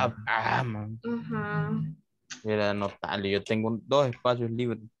 Job. Man. Mhm. Era notable. Yo tengo 2 espacios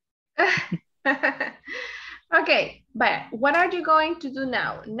libres. Okay, but what are you going to do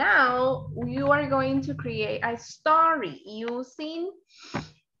now? Now you are going to create a story using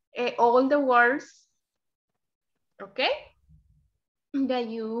all the words, okay, that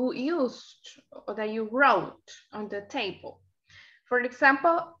you used or that you wrote on the table. For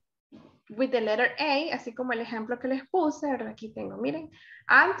example, with the letter A, así como el ejemplo que les puse, ¿verdad? Aquí tengo, miren.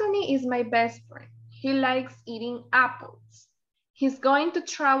 Anthony is my best friend. He likes eating apples. He's going to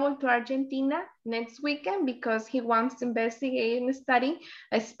travel to Argentina next weekend because he wants to investigate and study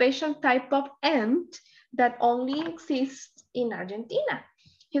a special type of ant that only exists in Argentina.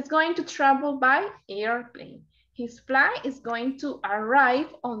 He's going to travel by airplane. His flight is going to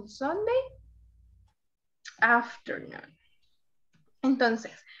arrive on Sunday afternoon.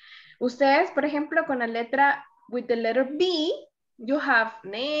 Entonces, ustedes, por ejemplo, con la letra, with the letter B, you have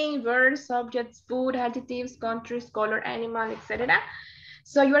name, verb, subjects, food, adjectives, countries, color, animal, etc.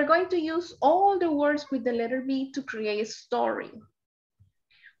 So you are going to use all the words with the letter B to create a story.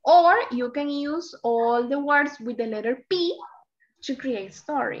 Or you can use all the words with the letter P to create a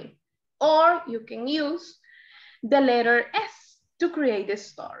story. Or you can use the letter S to create a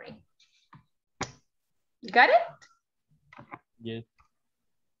story. Got it? Yes.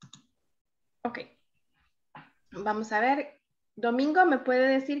 Ok. Vamos a ver. Domingo, ¿me puede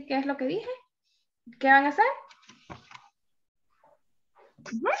decir qué es lo que dije? ¿Qué van a hacer?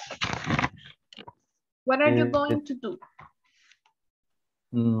 What are you going to do?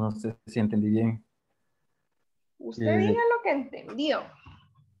 No sé si entendí bien. Usted diga lo que entendió.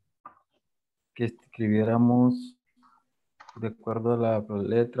 Que escribiéramos de acuerdo a la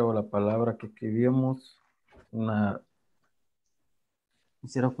letra o la palabra que escribíamos,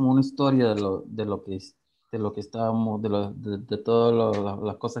 hiciera como una historia de lo que estábamos, de todas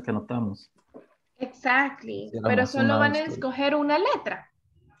las cosas que notamos. Exactly. Pero Hiciéramos solo una van a historia. escoger una letra.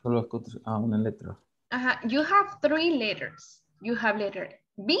 Solo una letra. Ajá. You have 3 letters. You have letter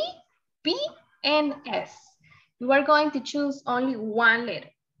B, P, and S. You are going to choose only one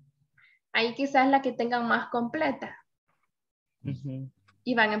letter. Ahí quizás la que tengan más completa.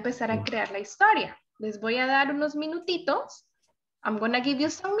 Y van a empezar a crear la historia. Les voy a dar unos minutitos. I'm going to give you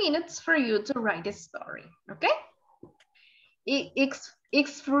some minutes for you to write a story. Okay?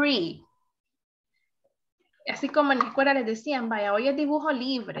 It's free. Así como en la escuela les decían, vaya, hoy es dibujo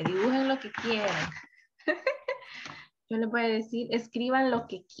libre, dibujen lo que quieran. Yo les voy a decir, escriban lo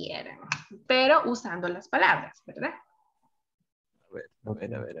que quieran, pero usando las palabras, ¿verdad? A ver.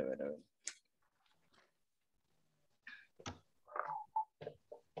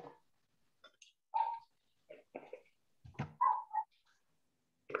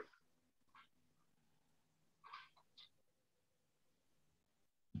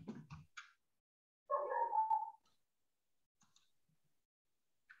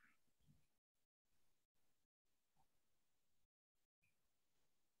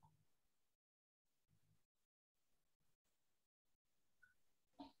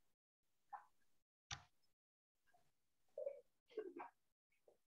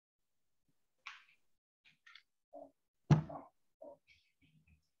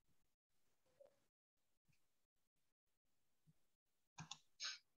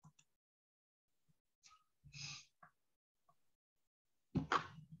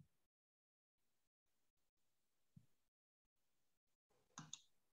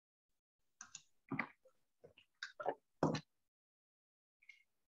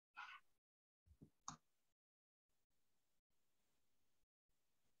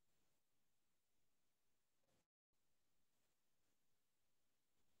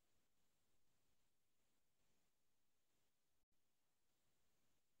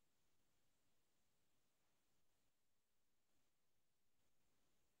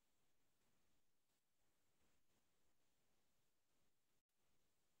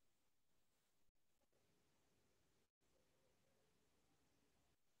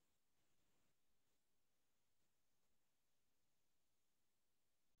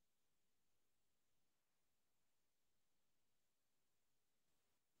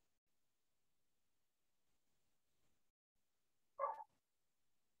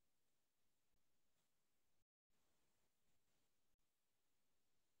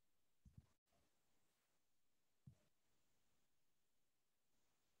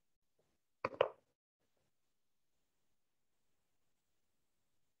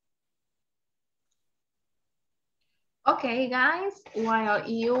 Okay, guys, while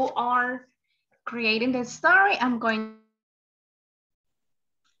you are creating the story, I'm going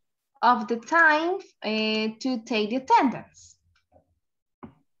of the time to take the attendance.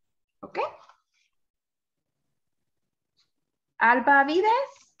 Okay. Alba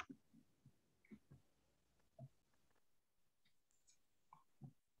Vides.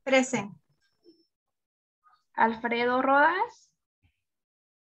 Present. Alfredo Rodas.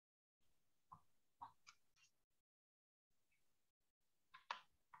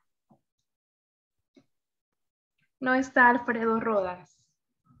 No está Alfredo Rodas.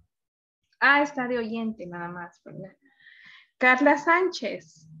 Ah, está de oyente nada más, ¿verdad? Carla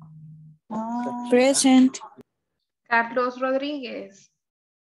Sánchez. Present. Carlos Rodríguez.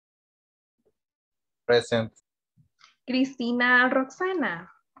 Present. Cristina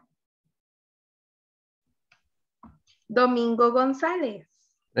Roxana. Domingo González.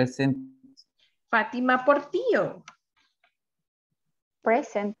 Present. Fátima Portillo.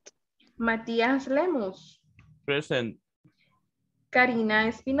 Present. Matías Lemus. Present. Karina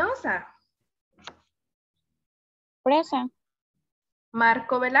Espinosa. Present.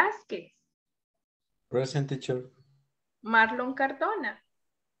 Marco Velázquez. Present, teacher. Marlon Cardona.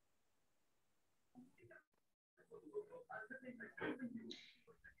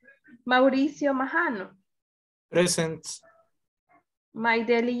 Mauricio Majano. Present.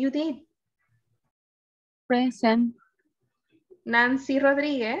 Maideli Judith. Present. Nancy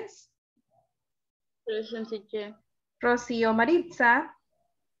Rodríguez. Present, teacher. Rocío Maritza.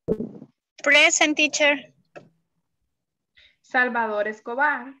 Present, teacher. Salvador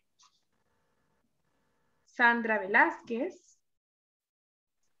Escobar. Sandra Velázquez.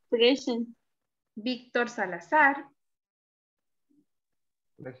 Present. Víctor Salazar.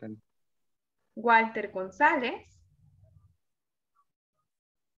 Present. Walter González.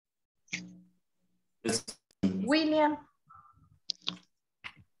 William.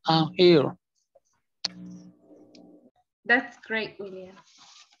 I'm here. That's great, William.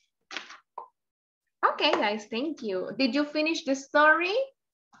 Okay, guys, thank you. Did you finish the story?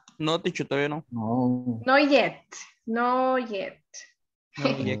 No, teacher, todavía no. No. Not yet. Not yet.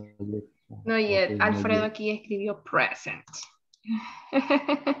 No, ya- Not yet. Ok, muy Alfredo bien. aquí escribió present.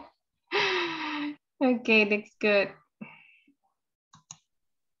 Okay, that's good.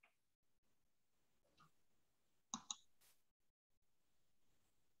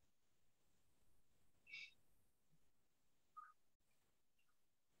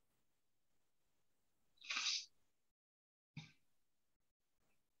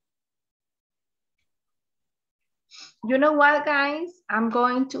 You know what, guys? I'm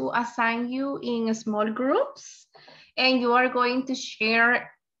going to assign you in small groups and you are going to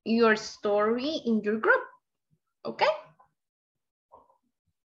share your story in your group, okay?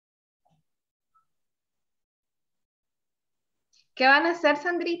 ¿Qué van a hacer,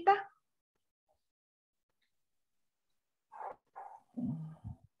 Sandrita?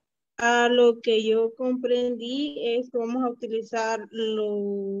 A lo que yo comprendí es que vamos a utilizar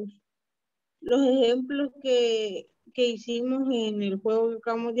los ejemplos que hicimos en el juego que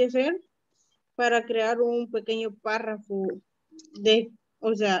acabamos de hacer para crear un pequeño párrafo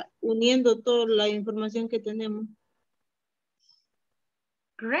o sea, uniendo toda la información que tenemos.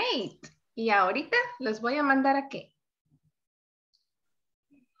 Great. Y ahorita los voy a mandar a qué?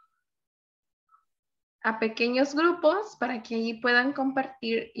 A pequeños grupos para que allí puedan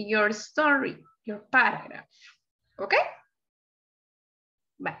compartir your story, your paragraph. ¿Ok?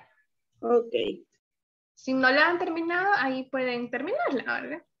 Vale. Ok. Si no la han terminado, ahí pueden terminarla,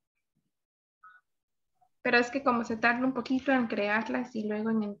 ¿verdad? Pero es que como se tarda un poquito en crearlas y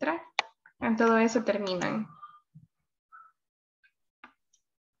luego en entrar, en todo eso terminan.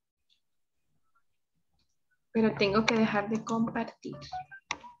 Pero tengo que dejar de compartir.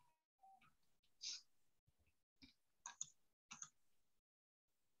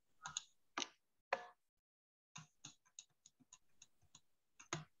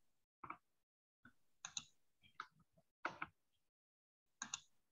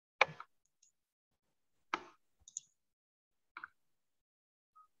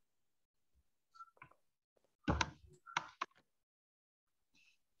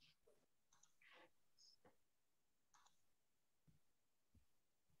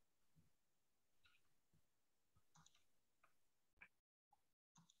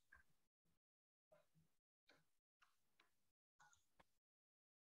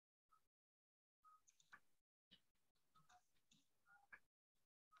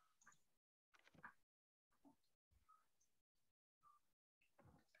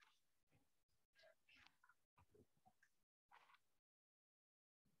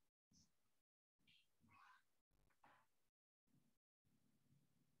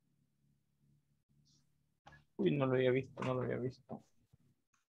 Uy, no lo había visto, no lo había visto.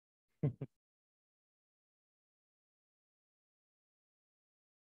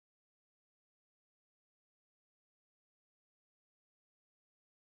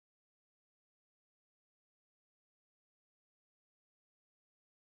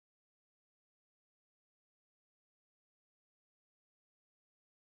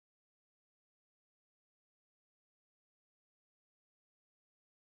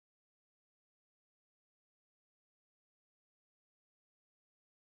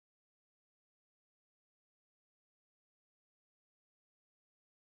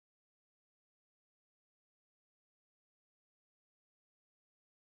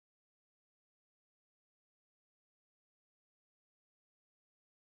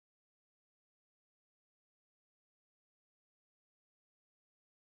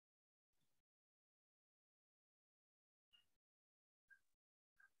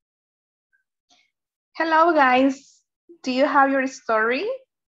 Hello, guys. Do you have your story?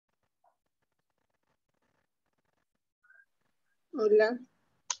 Hola.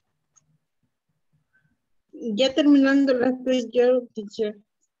 Ya terminando la yo, teacher.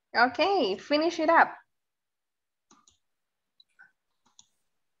 Okay, finish it up.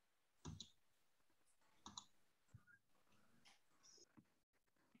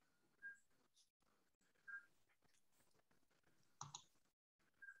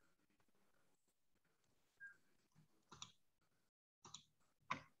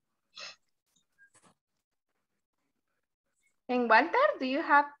 And Walter,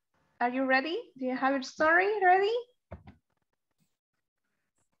 are you ready? Do you have your story ready?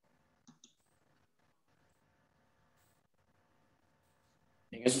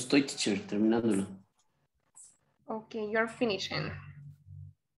 En eso estoy, teacher, terminándolo. Okay, you're finishing.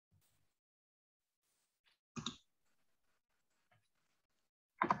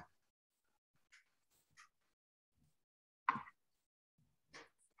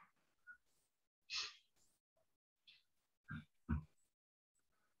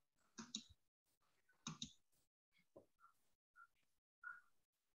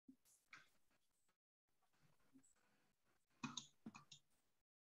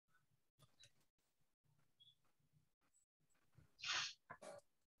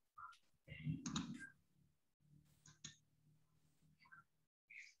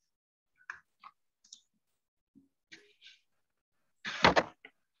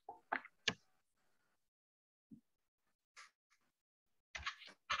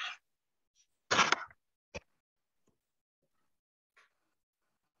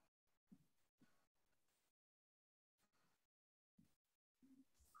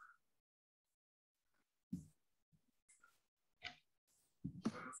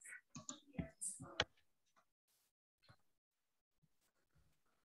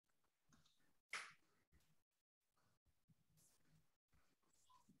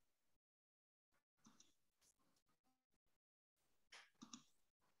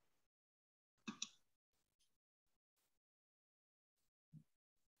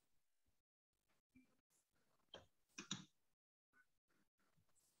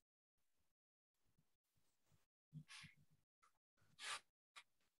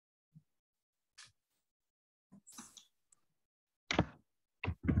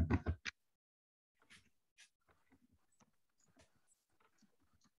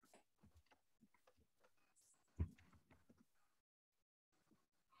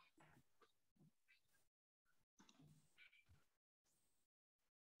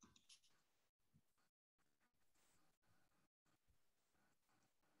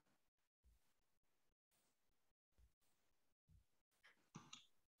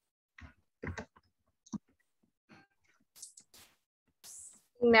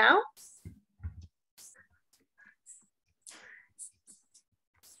 Now?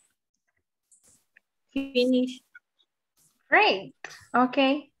 Finish. Great.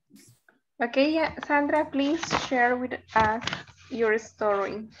 Okay. Okay, yeah, Sandra, please share with us your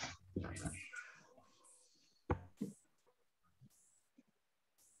story.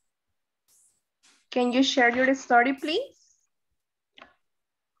 Can you share your story, please?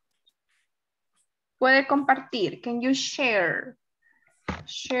 Puede compartir. Can you share?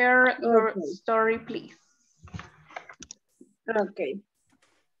 Share your story, please. Okay.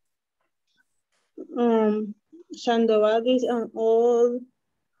 Sandoval is an old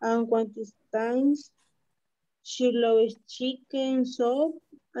and contestants. She loves chicken soup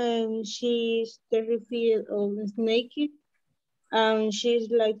and she's terrified of snakes. And she's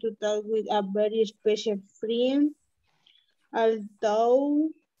like to talk with a very special friend. Although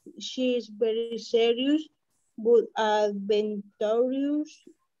she is very serious, but adventurous,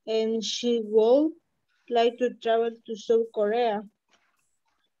 and she will like to travel to South Korea.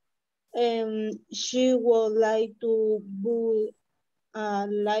 She would like to buy a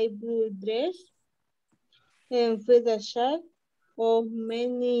light blue dress and feed a child of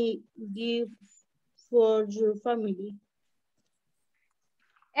many gifts for your family.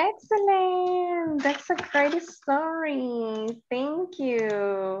 Excellent. That's a great story. Thank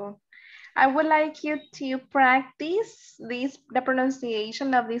you. I would like you to practice the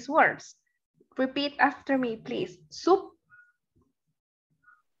pronunciation of these words. Repeat after me, please. Soup.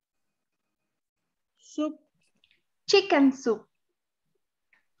 Soup. Chicken soup.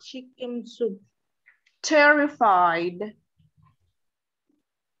 Chicken soup. Terrified.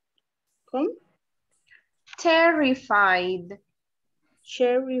 Come. Terrified.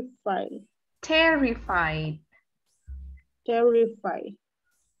 Terrified. Terrified. Terrified.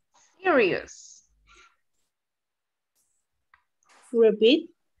 Serious. Repeat.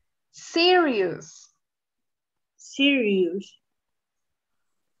 Serious. Serious.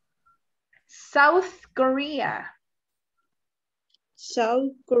 South Korea.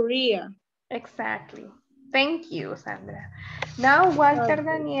 South Korea. Exactly. Thank you, Sandra. Now, Walter Okay.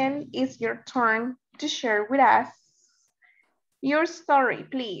 Daniel, it's your turn to share with us your story,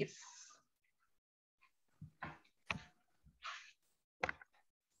 please.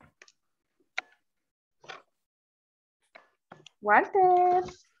 Walter,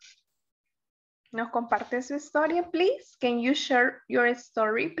 ¿nos comparte su historia, please? Can you share your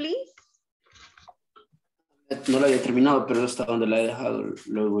story, please? No la había terminado, pero hasta donde la he dejado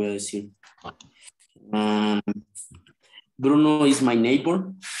lo voy a decir. Bruno is my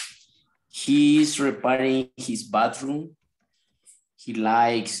neighbor. He is repairing his bathroom. He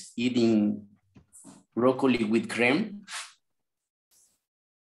likes eating broccoli with cream.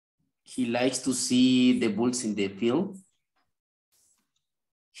 He likes to see the bulls in the field.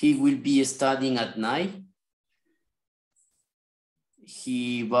 He will be studying at night.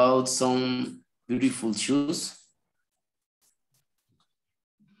 He bought some beautiful shoes.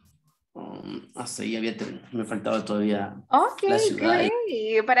 Hasta ahí había me faltaba todavía la Okay, ciudad.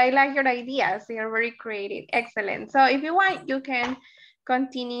 great. But I like your ideas. They are very creative. Excellent. So if you want, you can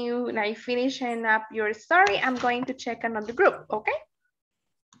continue like finishing up your story. I'm going to check another group, okay?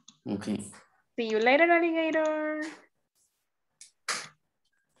 Okay. See you later, alligator.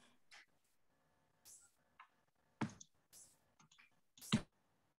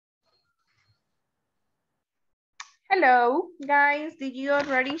 Hello, guys. Did you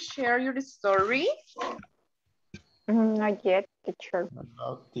already share your story? Not yet, teacher.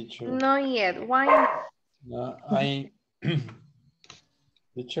 No, teacher. Not yet. Why not? No,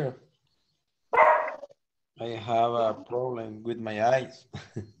 teacher, I have a problem with my eyes.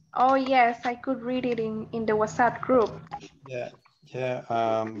 Oh, yes, I could read it in the WhatsApp group. Yeah,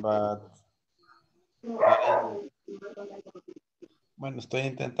 but bueno, estoy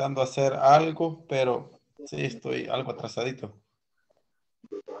intentando hacer algo, pero sí estoy algo atrasadito.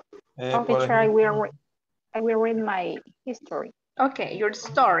 Oh, Por teacher, ejemplo, I will read my history. Okay, your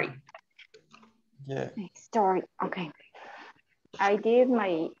story. yeah. Story, okay. I did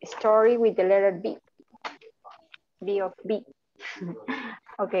my story with the letter B. B of B.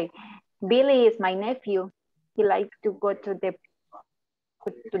 Okay, Billy is my nephew. He likes to go to the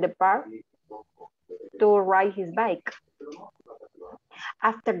park to ride his bike.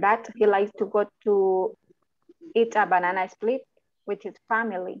 After that, he likes to go to eat a banana split with his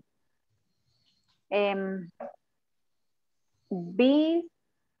family. B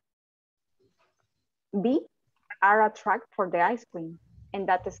are attracted for the ice cream, and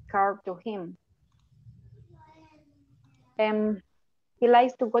that is scared to him. He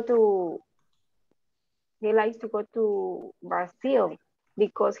likes to go to Brazil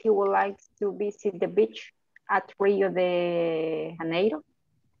because he would like to visit the beach at Rio de Janeiro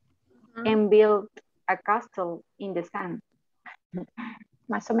and build a castle in the sand.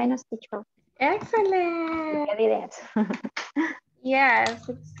 Más o menos, teacher. Excellent. Yes,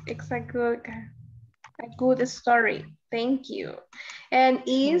 it's a good story. Thank you. And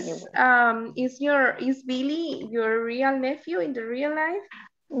is Billy your real nephew in the real life?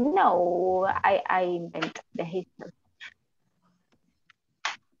 No, I invented the history.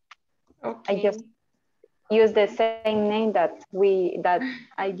 Okay. I just use the same name that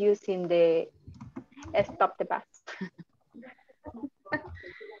I use in the Stop the Bus.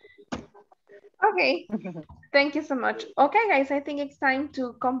 Okay. Thank you so much. Okay, guys, I think it's time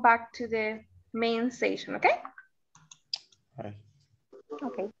to come back to the main session, okay?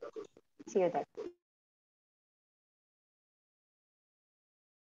 Okay. See you then.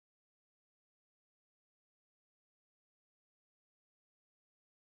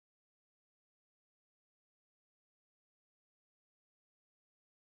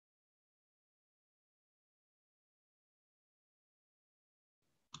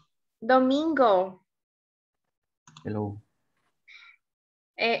 Domingo. Hello.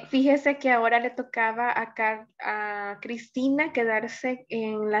 Fíjese que ahora le tocaba a Cristina quedarse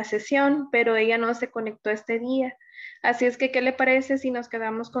en la sesión, pero ella no se conectó este día. Así es que, ¿qué le parece si nos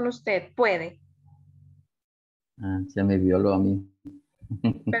quedamos con usted? ¿Puede? Ya me violó a mí.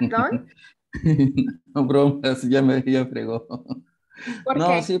 ¿Perdón? No, bromas, ya fregó. ¿Por No,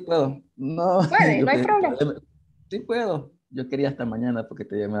 qué? sí puedo. No, ¿Puede? No hay problema. sí puedo. Yo quería hasta mañana porque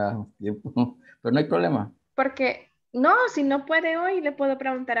te llamaba tiempo. Pero no hay problema. Porque, no, si no puede hoy, le puedo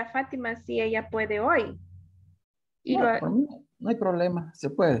preguntar a Fátima si ella puede hoy. Y No, por mí no hay problema. Se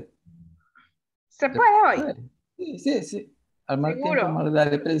puede. ¿Se puede hoy? Puede. Sí. Al mal tiempo, ¿Seguro? mal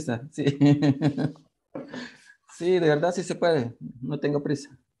darle prisa. Sí. Sí, de verdad sí se puede. No tengo prisa.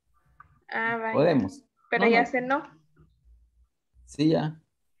 Ah, vaya. Podemos. Pero No, ya no. cenó. Sí, ya.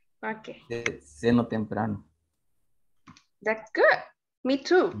 Ok. Ceno temprano. That's good. Me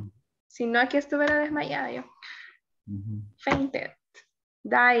too. Si no, aquí estuviera desmayada yo. Fainted.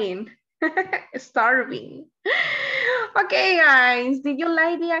 Dying. Starving. Okay, guys. Did you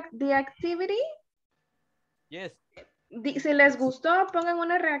like the activity? Yes. Si les gustó, pongan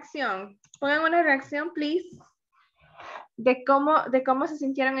una reacción. Pongan una reacción, please. De cómo se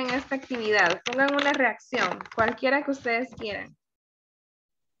sintieron en esta actividad. Pongan una reacción. Cualquiera que ustedes quieran.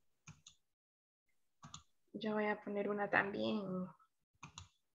 Yo voy a poner una también.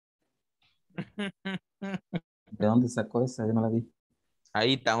 ¿De dónde sacó esa? Yo no la vi.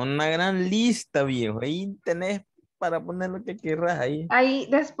 Ahí está una gran lista, viejo. Ahí tenés para poner lo que quieras ahí. Ahí,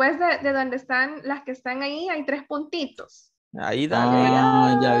 después de donde están las que están ahí, hay 3 puntitos. Ahí dale.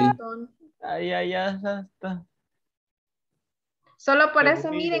 Ya vi. Ahí ya está. Solo por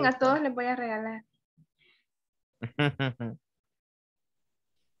eso, miren, a todos les voy a regalar.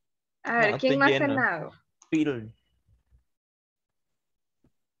 A ver, ¿quién no ha cenado? Phil.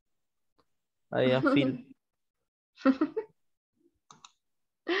 Ahí a Phil.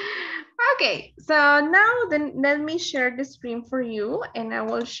 Okay, so now let me share the screen for you and I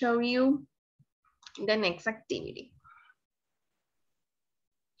will show you the next activity.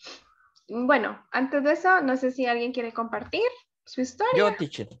 Bueno, antes de eso, no sé si alguien quiere compartir su historia. Yo,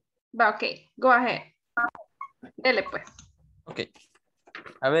 teacher. Va, ok, go ahead. Dele pues. Ok.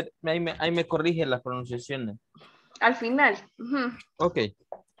 A ver, ahí me corrige las pronunciaciones. Al final. Ok.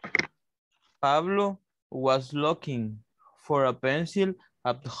 Pablo was looking for a pencil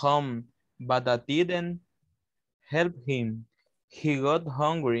at home, but that didn't help him. He got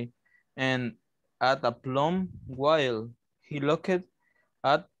hungry and ate a plum while he looked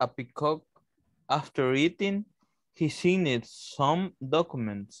at a peacock. After eating, he signed some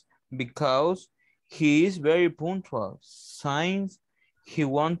documents because he is very punctual. Since he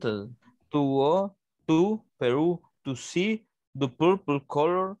wanted to go to Peru to see the purple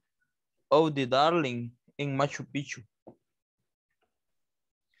color of the darling in Machu Picchu.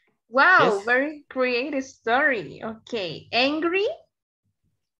 Wow, Yes. very creative story. Okay, angry?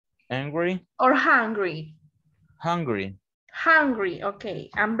 Angry? Or hungry? Hungry. Hungry, okay.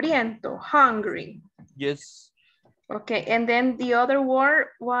 Hambriento, hungry. Yes. Okay, and then the other word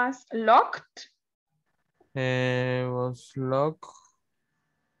was locked? Was locked.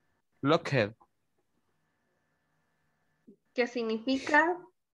 ¿Qué significa?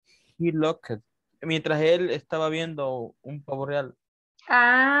 He locked. Mientras él estaba viendo un pavo real.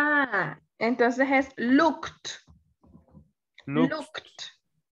 Ah, entonces es looked. Looked.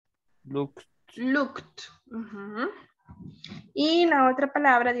 Y la otra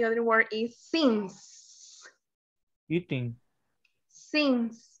palabra, the other word is since. Eating.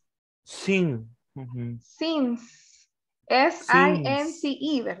 Since. Since. Since.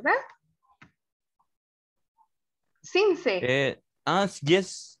 S-I-N-C-E, ¿verdad? Since.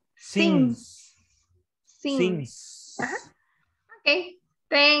 Yes. Since. Okay.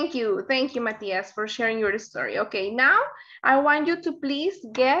 Thank you, Matthias, for sharing your story. Okay, now I want you to please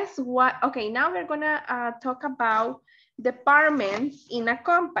guess what. Okay, now we're gonna talk about departments in a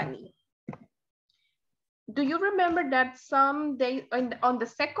company. Do you remember that some days on the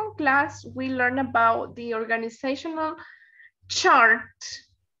second class, we learned about the organizational chart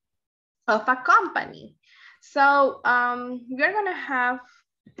of a company? So we're gonna have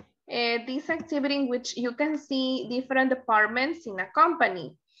this activity in which you can see different departments in a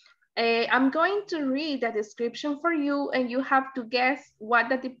company. I'm going to read the description for you and you have to guess what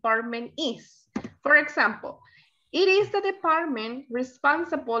the department is. For example, it is the department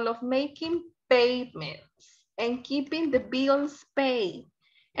responsible of making payments and keeping the bills paid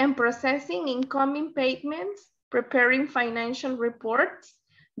and processing incoming payments, preparing financial reports,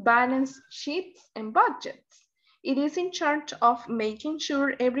 balance sheets, and budgets. It is in charge of making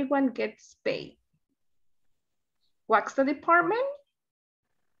sure everyone gets paid. What's the department?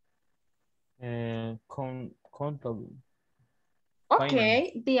 Contable.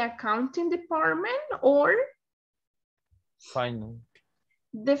 Okay, Finance. the accounting department or Finance.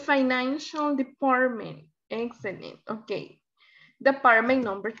 the financial department. Excellent. Okay. Department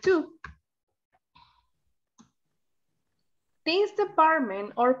number 2. This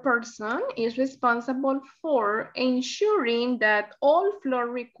department or person is responsible for ensuring that all floor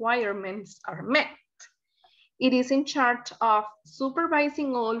requirements are met. It is in charge of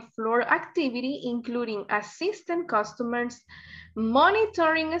supervising all floor activity, including assisting customers,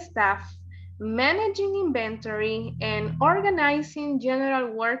 monitoring staff, managing inventory, and organizing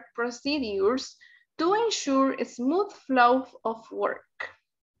general work procedures to ensure a smooth flow of work.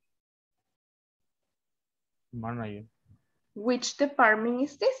 Manager. Which department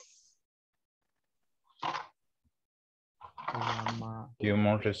is this?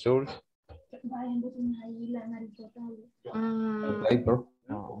 Human resource. Paper.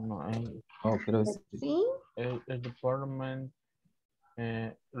 No. Oh, creo que sí. El department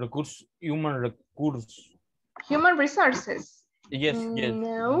human recursos. Human resources. Yes.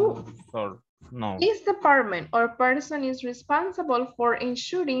 No. Sorry. No. This department or person is responsible for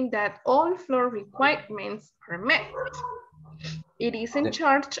ensuring that all floor requirements are met. It is in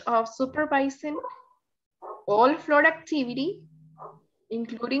charge of supervising all floor activity,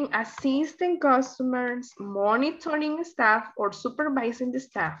 including assisting customers, monitoring staff or supervising the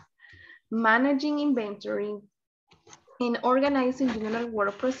staff, managing inventory, and organizing general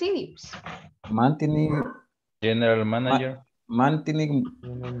work procedures. Maintaining. General manager. Maintaining.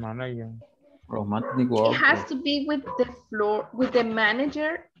 General manager. Or maintaining work. It has to be with the floor, with the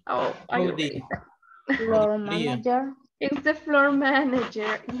manager. Oh, Floor manager. It's the floor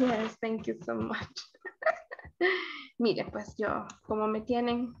manager. Yes, thank you so much. Mire, pues yo, como me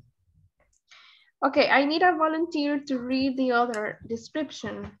tienen. Okay, I need a volunteer to read the other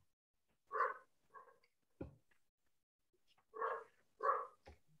description.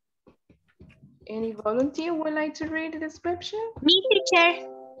 Any volunteer would like to read the description? Me, teacher.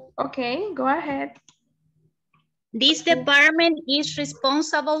 Okay, go ahead. This department is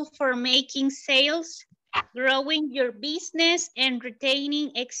responsible for making sales, growing your business, and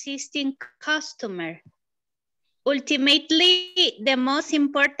retaining existing customers. Ultimately, the most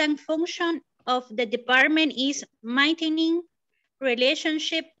important function of the department is maintaining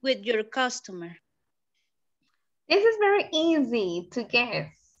relationship with your customer. This is very easy to guess.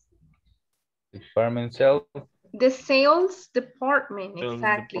 Department sales. The sales department,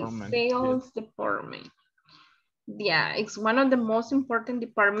 exactly. Department, Sales yes. department. Yeah, it's one of the most important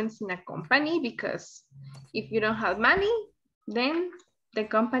departments in a company because if you don't have money, then the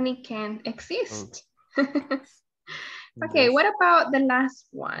company can't exist. Okay, Yes. what about the last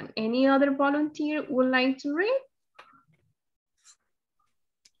one? Any other volunteer would like to read?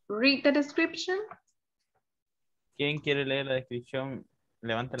 Read the description. ¿Quién quiere leer la descripción?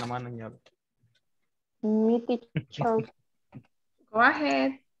 Levante la mano, señor. Me, teacher. Go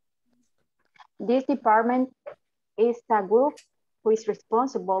ahead. This department is a group who is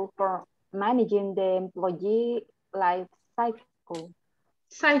responsible for managing the employee life cycle.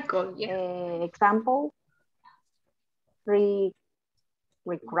 Cycle, yeah. Example,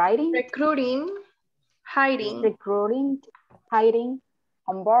 recruiting, hiring,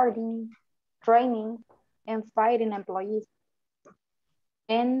 onboarding, training, and firing employees,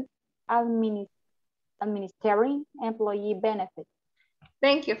 and administering employee benefits.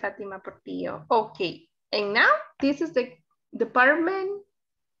 Thank you, Fatima Portillo. Okay, and now this is the department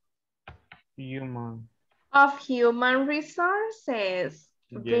of human resources.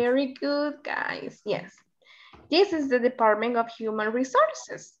 Yes. Very good, guys. Yes. This is the Department of Human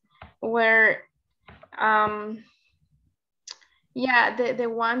Resources where, yeah, the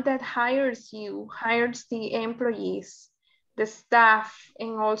one that hires the employees, the staff,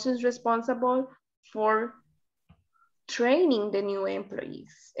 and also is responsible for training the new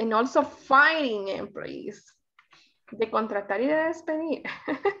employees and also firing employees. De contratar y de despedir.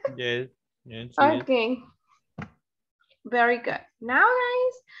 Yes. Yes. Okay. Very good. Now,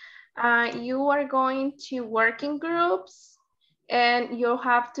 guys, you are going to work in groups and you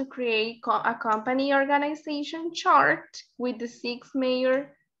have to create a company organization chart with the 6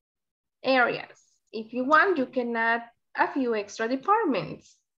 major areas. If you want, you can add a few extra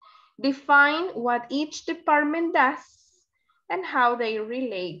departments. Define what each department does and how they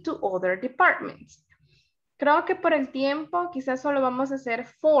relate to other departments. Creo que por el tiempo, quizás solo vamos a hacer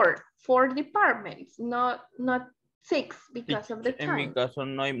four departments, not 6 because of the En mi time. caso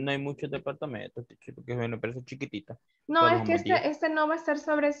no hay muchos departamentos, teacher, porque es una empresa chiquitita. No, Todos es que somos 10. este no va a estar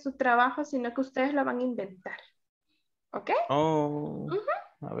sobre su trabajo, sino que ustedes lo van a inventar. ¿Ok? Oh,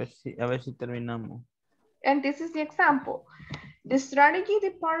 a ver si terminamos. And this is the example. The strategy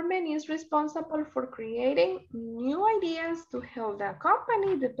department is responsible for creating new ideas to help the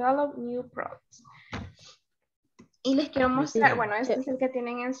company develop new products. Y les quiero mostrar, bueno, este es el que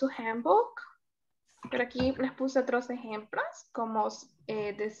tienen en su handbook, pero aquí les puse otros ejemplos, como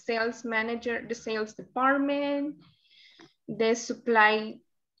the sales manager, the sales department, the supply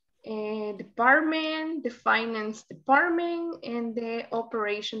department, the finance department, and the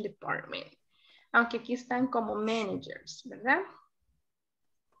operation department. Aunque aquí están como managers, ¿verdad?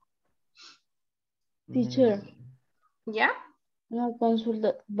 Teacher. ¿Ya? Una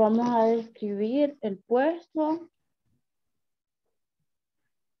consulta. Vamos a describir el puesto.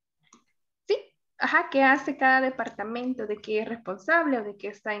 Sí. Ajá, ¿qué hace cada departamento? ¿De qué es responsable o de qué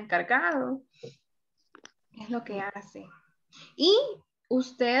está encargado? Es lo que hace. Y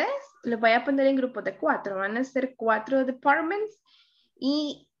ustedes les voy a poner en grupos de 4. Van a ser 4 departments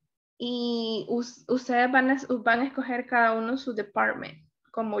y ustedes van a escoger cada uno su department.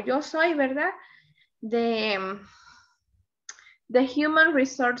 Como yo soy, ¿verdad? The Human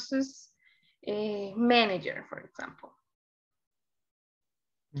Resources Manager, for example.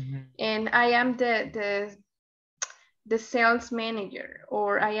 And I am the sales manager,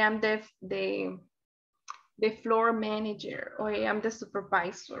 or I am the floor manager, or I am the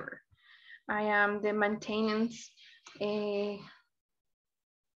supervisor. I am the maintenance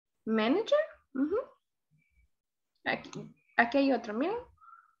manager. Aquí hay otro, miren.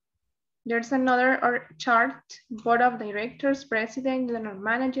 There's another chart, board of directors, president, general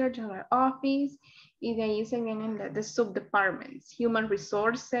manager, general office, y de ahí se vienen the sub-departments, human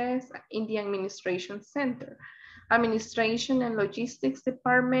resources, in the administration center, administration and logistics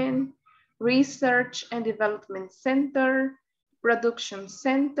department, research and development center, production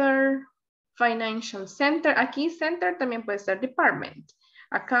center, financial center. Aquí center también puede ser department,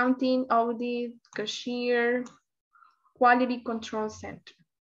 accounting, audit, cashier, quality control center.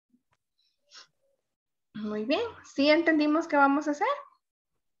 Muy bien. ¿Sí entendimos qué vamos a hacer?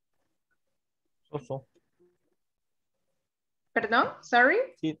 ¿Perdón? Sorry?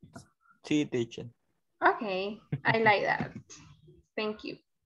 Sí, teacher. Okay, I like that. Thank you.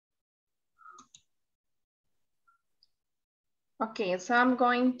 Okay, so I'm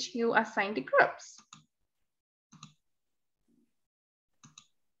going to assign the groups.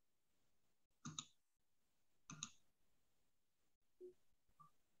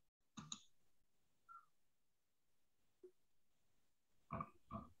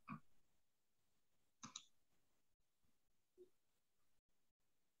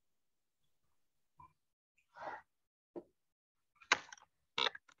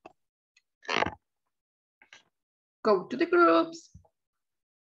 Go to the groups.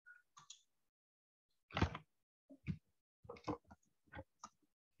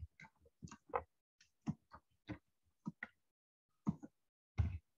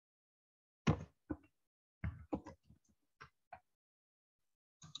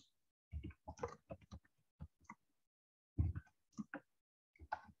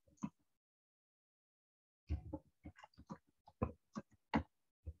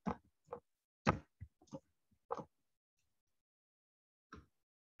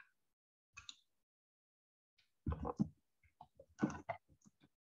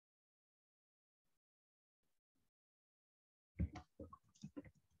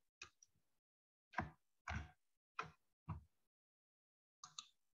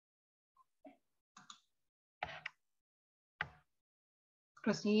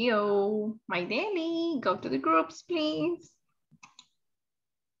 Rocio, my daily, go to the groups, please.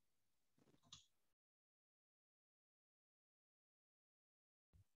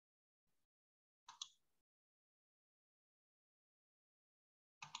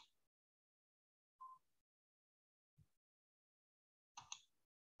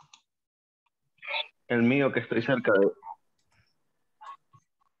 El mío que estoy cerca de...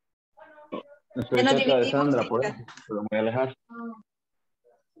 Estoy cerca de Sandra, por eso se lo voy a alejar.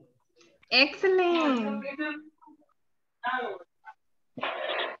 Excellent.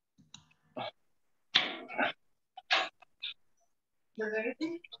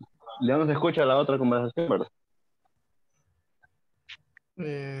 Ya no se escucha la otra conversación, ¿verdad?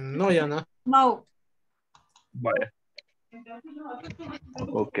 No, ya no. No. Vaya.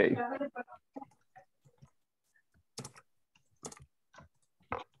 Ok.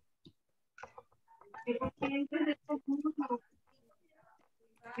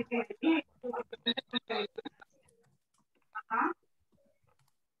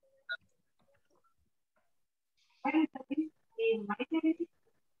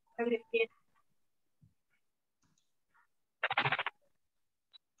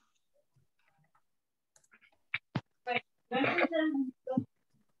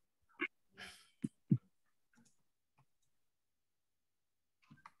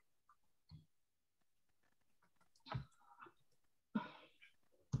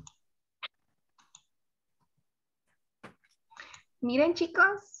 Miren,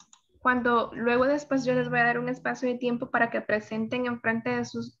 chicos, cuando luego después yo les voy a dar un espacio de tiempo para que presenten enfrente de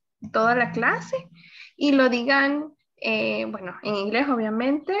toda la clase y lo digan, bueno, en inglés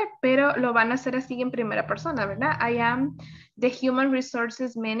obviamente, pero lo van a hacer así en primera persona, ¿verdad? I am the Human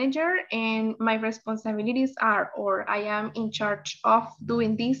Resources Manager and my responsibilities are, or I am in charge of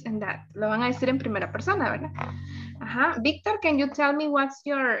doing this and that. Lo van a decir en primera persona, ¿verdad? Ajá. Victor, can you tell me what's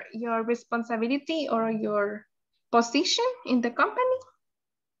your responsibility or your position in the company?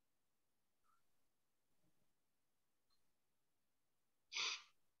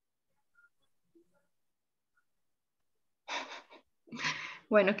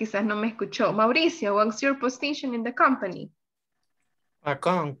 Bueno, quizás no me escuchó. Mauricio, what's your position in the company?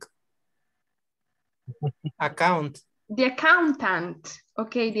 Account. The accountant.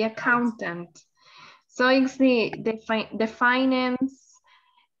 Okay, the accountant. So it's the finance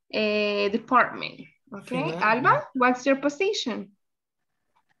department. Okay, Alba, what's your position?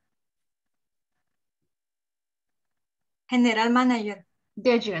 General manager.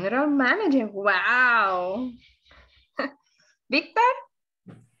 The general manager. Wow. Victor?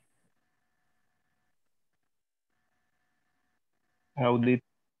 Audit.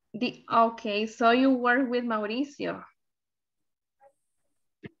 Okay, so you work with Mauricio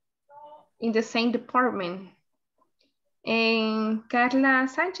in the same department. En Carla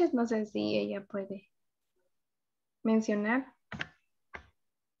Sánchez, no sé si ella puede mencionar.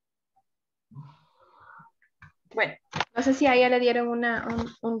 Bueno, no sé si a ella le dieron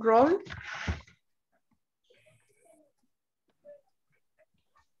un rol.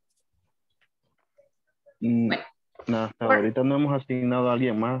 Bueno. No, hasta ahorita no hemos asignado a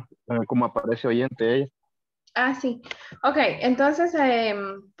alguien más, como aparece oyente ella. Ah, sí. Ok, entonces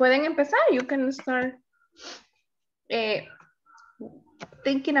pueden empezar. You can start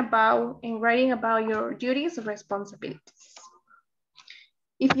thinking about and writing about your duties and responsibilities.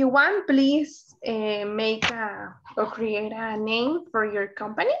 If you want, please make or create a name for your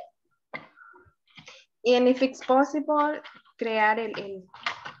company. And if it's possible, crear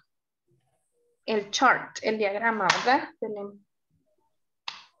el chart, el diagrama, ¿verdad?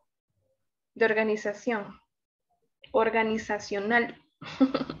 De organización. Organizacional.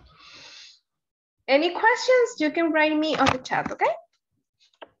 Any questions? You can write me on the chat, okay?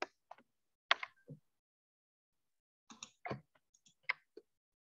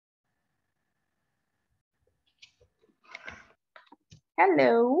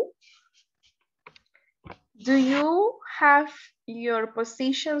 Hello. Do you have your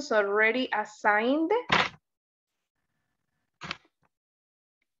positions already assigned?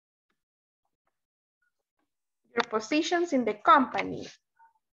 Your positions in the company.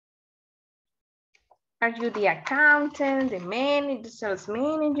 Are you the accountant, the manager, the sales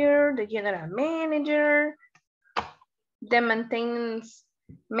manager, the general manager, the maintenance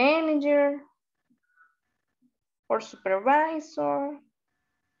manager, or supervisor?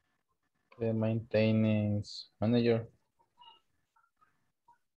 The maintenance manager.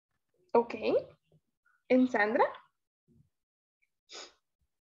 Okay. And Sandra?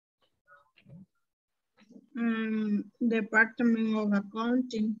 Department of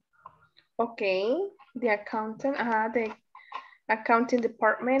Accounting. Okay. The accountant, the accounting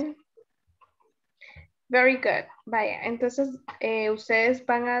department. Very good. Vaya, entonces ustedes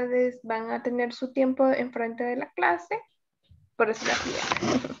van a tener su tiempo enfrente de la clase. Por eso la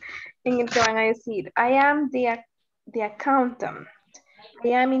piden. En el que van a decir, I am the accountant. I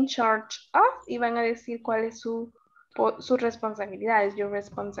am in charge of. Y van a decir cuál es sus responsabilidades, your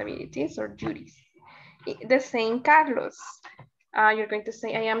responsibilities or duties. The same, Carlos. You're going to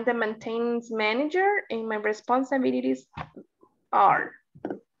say, I am the maintenance manager and my responsibilities are.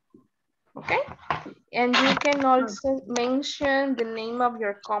 Okay? And you can also mention the name of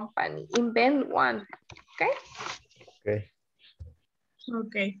your company. Invent one. Okay? Okay.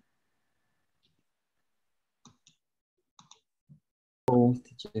 Okay. Oh,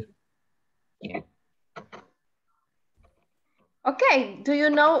 teacher. Yeah. Okay, do you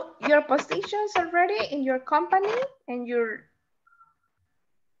know your positions already in your company and your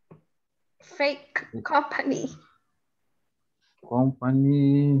fake company?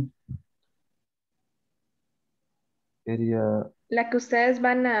 Company. Sería. La que ustedes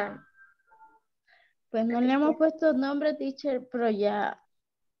van a Pues no le hemos puesto nombre, teacher, pero ya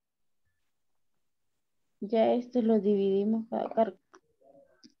lo dividimos cada cargo.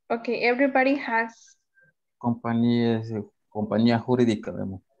 Okay, everybody has. Compañía jurídica,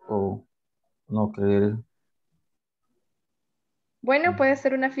 vemos. O no creer. Bueno, puede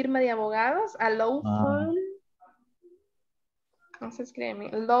ser una firma de abogados, a law firm. No se escribe,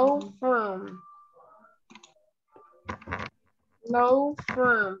 law firm. Law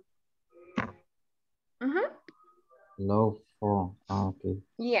firm. Law firm. Ok.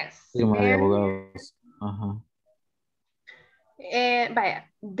 Yes. Firma de abogados. Ajá. Vaya,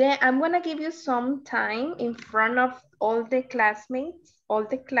 then I'm going to give you some time in front of all the classmates, all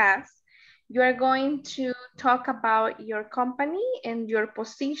the class. You are going to talk about your company and your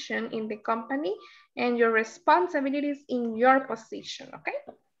position in the company and your responsibilities in your position, okay?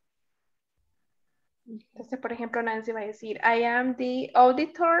 Entonces, por ejemplo, Nancy va a decir, I am the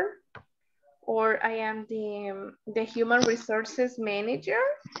auditor, or I am the human resources manager.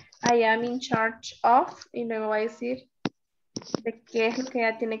 I am in charge of, y luego va a decir de qué es lo que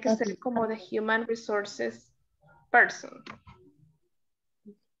ella tiene que ser como the human resources person.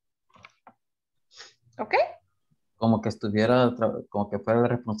 ¿Ok? Como que estuviera, como que fuera el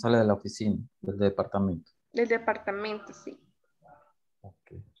responsable de la oficina, del departamento. Del departamento, sí.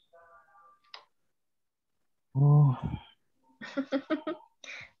 Ok. Oh.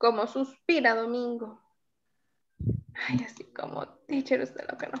 Como suspira Domingo. Ay, así como, teacher, usted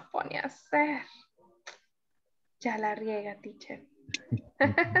lo que nos pone a hacer. Ya la riega, teacher.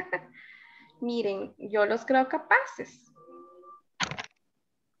 Miren, yo los creo capaces.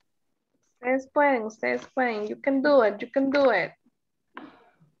 Ustedes pueden. You can do it, you can do it.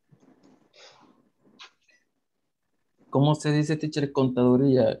 ¿Cómo se dice, teacher,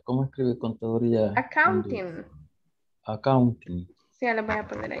 contaduría? ¿Cómo escribe contaduría? Accounting. Accounting. Sí, ya les voy a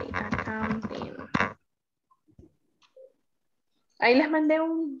poner ahí. Accounting. Ahí les mandé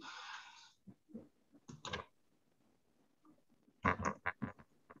un...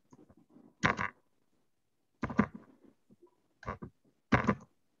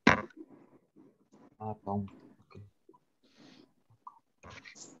 Accounting. Okay.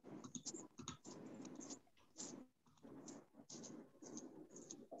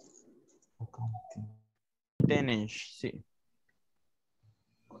 Tenés, sí.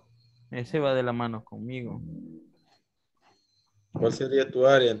 Ese va de la mano conmigo. ¿Cuál sería tu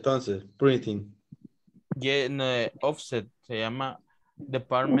área entonces? Printing. Yeah, no, offset, se llama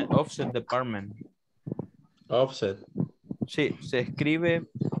department, offset department. Offset. Sí, se escribe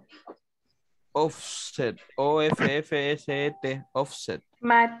offset, O-F-F-S-E-T, offset.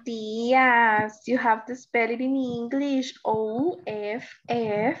 Matías, you have to spell it in English.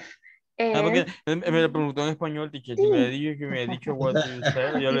 O-F-F. Ah, porque me lo preguntó en español, teacher. Si me ha dicho que me ha dicho what do you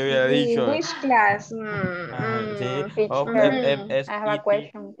say, yo le hubiera dicho. English class. Sí. Teacher, I have a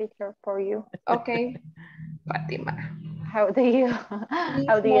question, teacher, for you. Okay, Fátima. How do you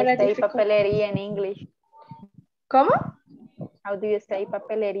say papelería in English? ¿Cómo? How do you say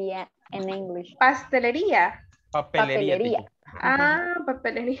papelería in English? Pastelería. Papelería. Ah,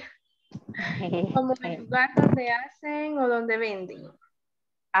 papelería. Como el lugar donde hacen o donde venden.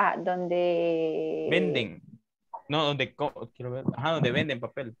 Ah, donde... Venden. No, donde... Quiero ver. Ajá, donde venden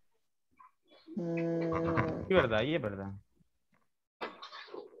papel. Sí, verdad, y es verdad.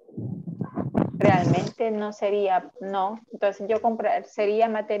 Realmente no sería, no. Entonces yo sería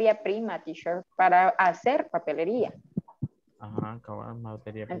materia prima, teacher, para hacer papelería. Ajá, acabar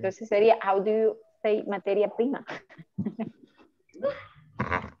materia prima. Entonces sería, how do you say materia prima?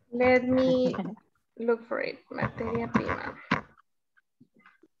 Let me look for it. Materia prima.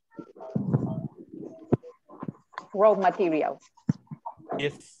 Raw material.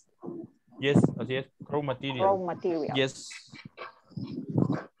 Yes. Yes, así es. Raw material. Raw material. Yes.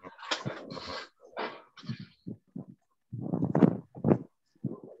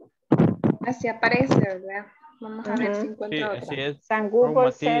 Así aparece, ¿verdad? Vamos a ver si encuentro otra. Así es. San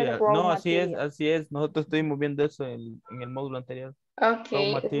Google said raw no, material. así es. Nosotros estuvimos viendo eso en el módulo anterior.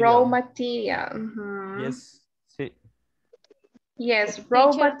 Okay, raw material. Yes, sí. Yes,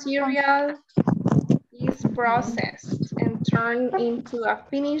 raw material is processed and turned into a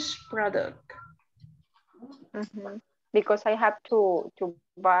finished product. Because I have to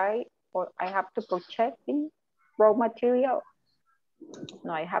buy or I have to purchase the raw material.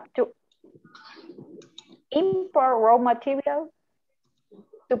 No, I have to import raw material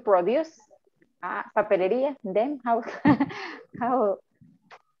to produce papelería. Then how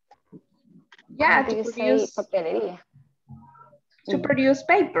yeah, do to you produce say papelería? To produce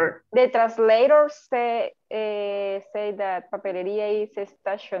paper. The translators say that papelería is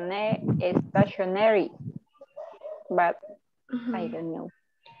stationary, but I don't know.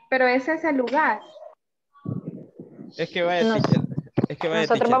 Pero ese es el lugar. Es que vaya, es que vaya,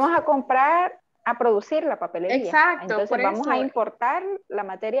 nosotros vamos a comprar, a producir la papelería. Exacto. Entonces por vamos eso. a importar la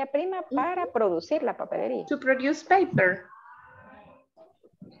materia prima para producir la papelería. To produce paper.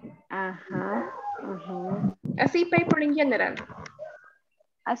 Ajá. Uh-huh. Así, paper en general.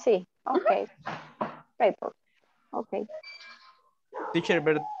 Así, ok. Paper, ok. Teacher,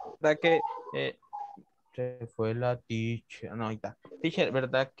 ¿verdad que se fue la teacher? No, ahí está. Teacher,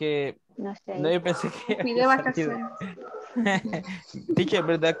 ¿verdad que no sé? No, yo pensé que Fui de vacaciones. Teacher,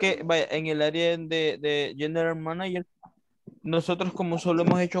 ¿verdad que vaya, en el área de General Manager, nosotros como solo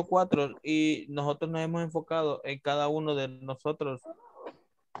hemos hecho 4 y nosotros nos hemos enfocado en cada uno de nosotros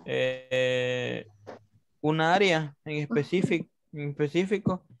una área en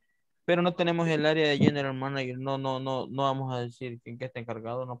específico, pero no tenemos el área de General Manager, no vamos a decir en qué está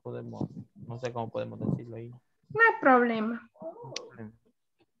encargado, no sé cómo podemos decirlo ahí. No hay problema.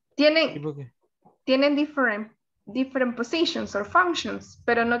 Tienen different positions or functions,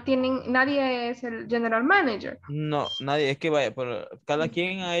 pero no tienen, nadie es el General Manager. No, nadie, es que vaya, pero cada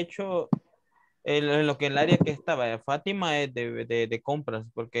quien ha hecho en lo que en el área que está, vaya, Fátima es de compras,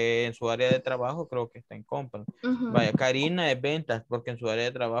 porque en su área de trabajo creo que está en compras. Vaya, Karina es ventas, porque en su área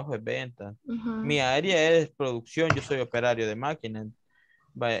de trabajo es ventas. Mi área es producción, yo soy operario de máquinas.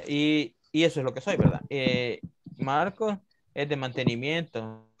 Vaya, y eso es lo que soy, ¿verdad? Marcos es de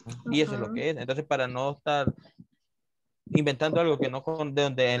mantenimiento, y eso es lo que es. Entonces, para no estar inventando algo que no de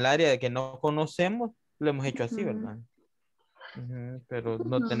donde en el área de que no conocemos, lo hemos hecho así, ¿verdad? Pero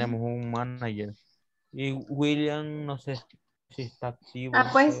no tenemos un manager. Y William, no sé si está activo.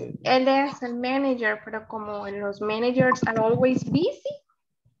 Pues él es el manager, pero como los managers are always busy.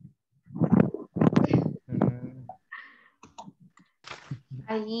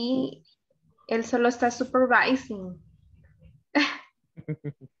 Allí él solo está supervising.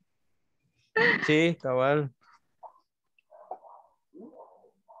 Sí, cabal.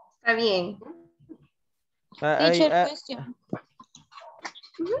 Está bien. Teacher, question.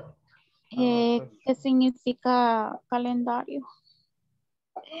 ¿Qué significa calendario?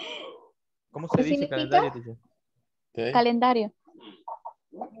 ¿Cómo se dice calendario, teacher? ¿Qué? Calendario.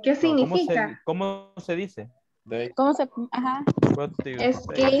 ¿Qué significa? ¿Cómo se dice? ¿Cómo se? Ajá. Es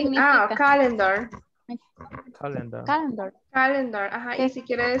que, calendar. Calendar. Ajá. Y si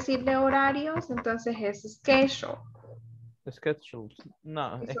quiere decirle horarios, entonces es schedule. Schedule.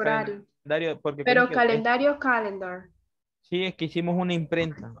 No, es horario. Calendario porque pero calendario, calendar. Sí, es que hicimos una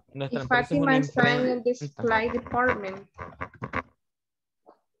imprenta. Nuestra y empresa Fátima es una está en el display department.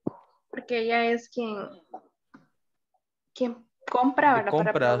 Porque ella es quien compra, ¿verdad?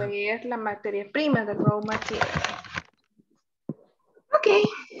 Para proveer la materia prima, the raw material. Okay.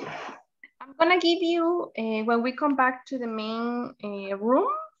 I'm gonna give you, when we come back to the main room,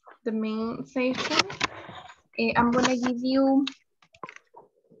 the main session, I'm gonna give you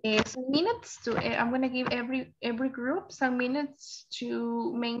some minutes to, I'm gonna give every group some minutes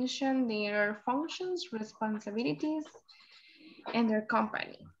to mention their functions, responsibilities, and their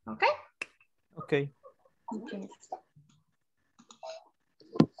company, okay? Okay. Okay.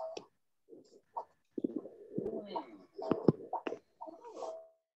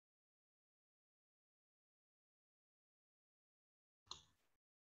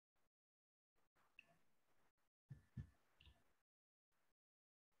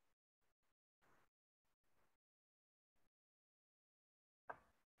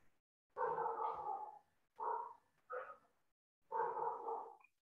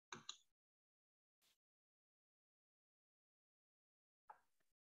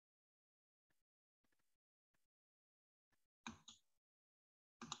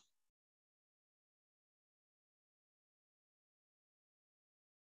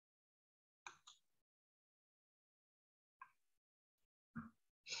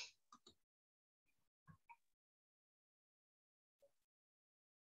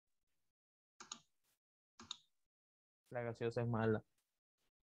 La gaseosa es mala.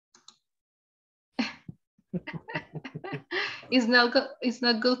 It's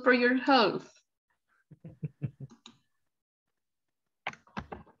not good for your health.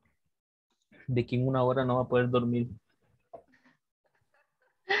 De que en una hora no va a poder dormir.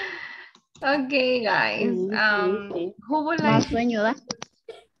 Okay, guys. Who would like? Más sueño da.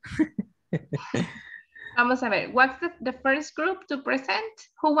 Vamos a ver. What's the first group to present?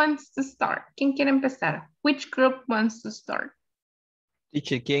 Who wants to start? ¿Quién quiere empezar? Which group wants to start?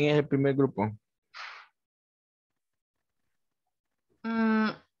 Teacher, ¿quién es el primer grupo?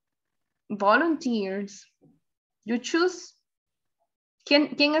 volunteers. You choose.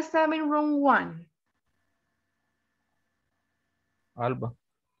 ¿Quién estaba en room 1? Alba.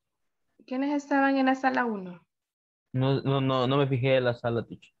 ¿Quiénes estaban en la sala 1? No me fijé en la sala,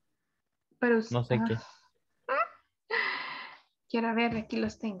 teacher. Pero, No sé qué. Quiero ver, aquí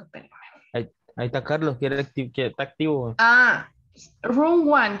los tengo, pero. Ahí está Carlos, que está activo. Room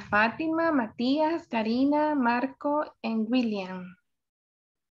 1, Fátima, Matías, Karina, Marco, and William.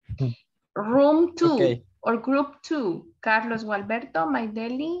 Room 2, Okay. or group 2, Carlos, Gualberto,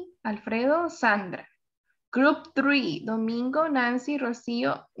 Maideli, Alfredo, Sandra. Group 3, Domingo, Nancy,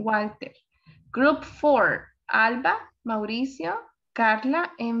 Rocío, Walter. Group 4, Alba, Mauricio,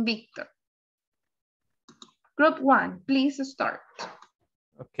 Carla, and Victor. Group 1, please start.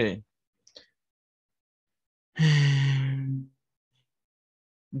 Okay.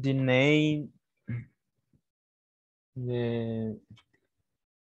 The name,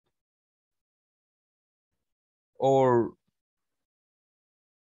 or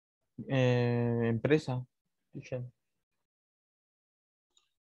empresa.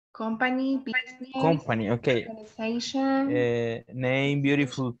 Company, business, Company, okay. organization. Name,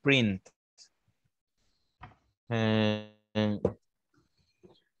 beautiful print.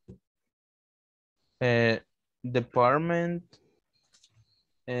 Department.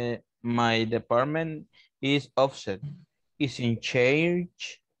 My department is offset. Is in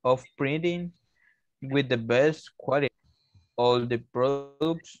charge of printing with the best quality. All the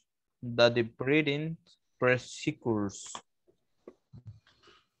products that the printing procures.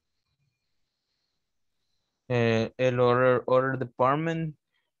 El other department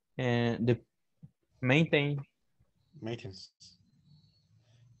the maintenance.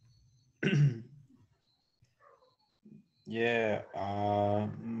 Yeah,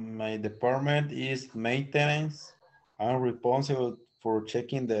 my department is maintenance. I'm responsible for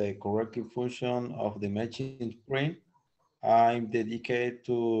checking the corrective function of the machine print. I'm dedicated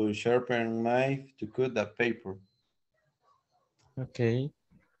to sharpen knife to cut the paper. Okay.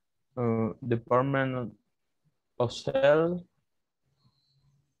 Department of Sales.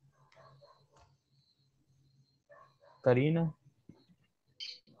 Karina.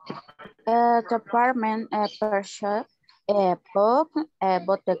 Department purchase book,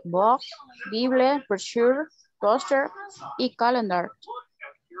 book, Bible, brochure, poster, y calendar.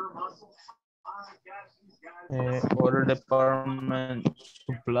 Other department,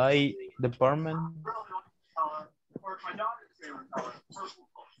 supply department.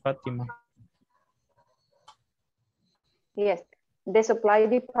 Fatima. Yes, the supply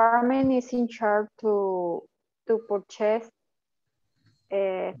department is in charge to purchase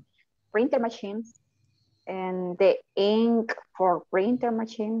printer machines and the ink for printer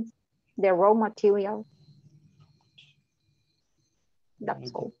machines, the raw material.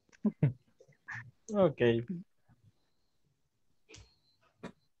 That's all. Okay.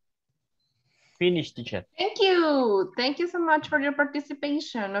 Finish, teacher. Thank you. Thank you so much for your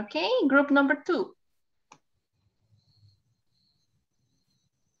participation. Okay, group number 2.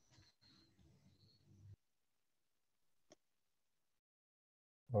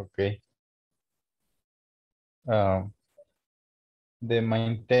 Okay. The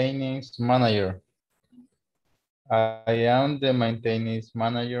maintenance manager. I am the maintenance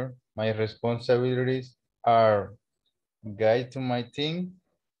manager. My responsibilities are guide to my team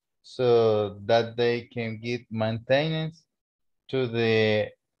so that they can give maintenance to the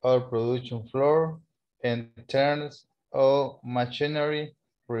all production floor and turns all machinery,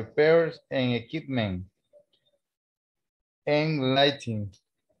 repairs and equipment and lighting.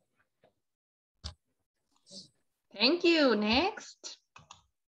 Thank you. Next.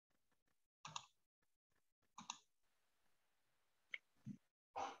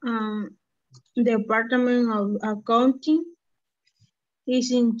 The Department of Accounting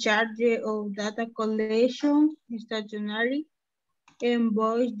is in charge of data collection, stationery,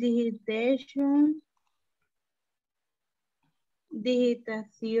 invoice digitación,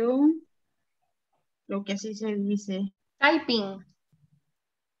 lo que así se dice. Typing.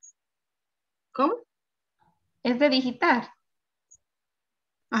 ¿Cómo? Es de digitar.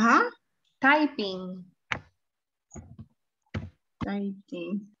 Ajá. Typing.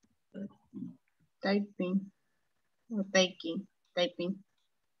 Typing. O typing. Typing.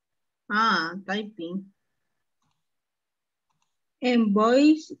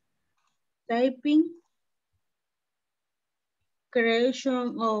 Invoice typing.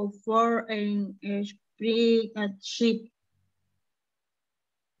 Creation of for and spreadsheet.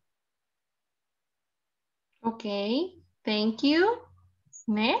 Okay, thank you.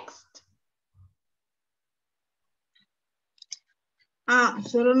 Next.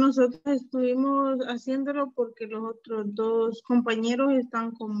 Solo nosotros estuvimos haciéndolo porque los otros dos compañeros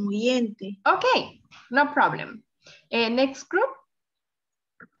están como oyentes. Okay, no problem. Next group.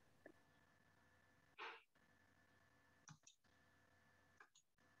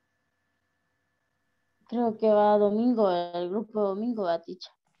 Creo que va domingo, el grupo de domingo va,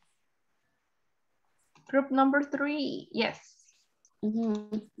 teacher. Group number 3, yes.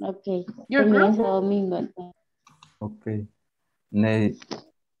 Ok. Your group? Domingo. Entonces. Okay.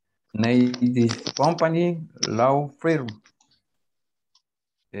 This company law firm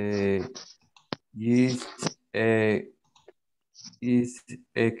is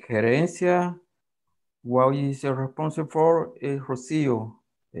gerencia. What is responsible for Rocío?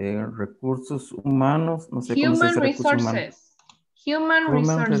 Recursos humanos, no sé cómo se dice recursos humanos.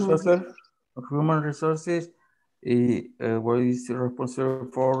 Human resources. Y what is responsible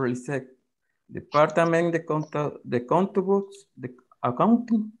for ISSS? Department de Contamos, de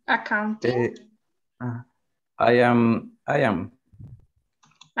accounting. Accounting. I am the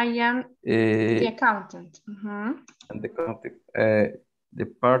accountant. And the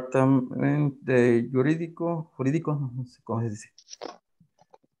department de jurídico, no sé cómo se dice.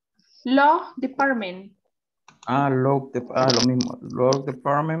 Law department. Lo mismo. Law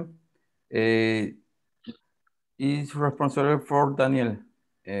department is responsible for Daniel.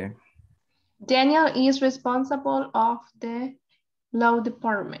 Daniel is responsible of the law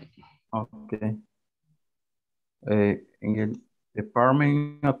department. Okay. En el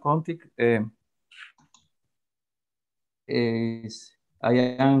department accounting is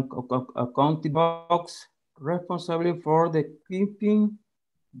I am accounting box responsible for the keeping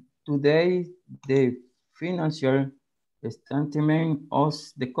today the financial statement of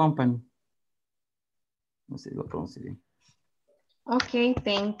the company. No sé lo pronuncio bien. Okay,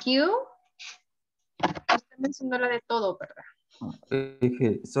 thank you. Usted mencionó la de todo, ¿verdad?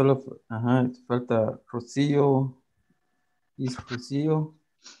 Solo, falta Rocío. ¿Es Rocío?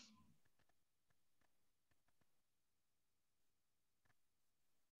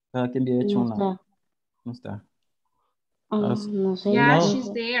 Cada quien había hecho una. No está. No sé. Yeah,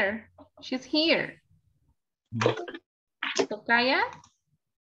 she's there. She's here. Tocaya.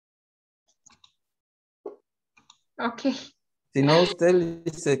 Okay. Si no, usted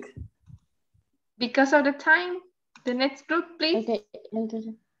dice. Because of the time, the next group, please. Okay,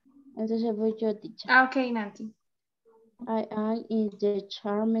 entonces voy yo, teacher. Okay, Nancy. I am in the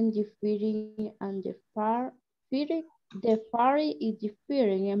chairman differing and the party is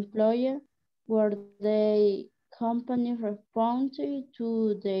differing employer where the company responds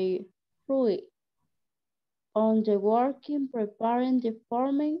to the fruit on the working preparing the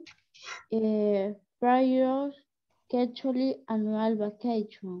forming prior schedule annual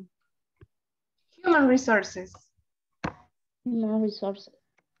vacation. Human resources. Human resources.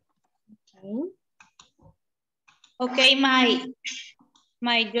 Okay. Okay,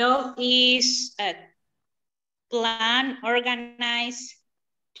 my job is plan, organize,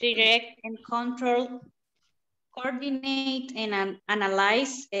 direct and control, coordinate and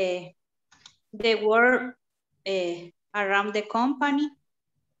analyze the work around the company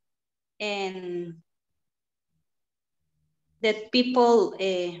and that people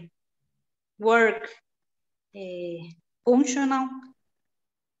work functional,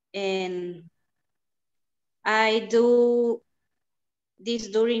 and I do this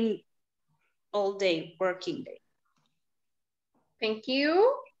during all day working day. Thank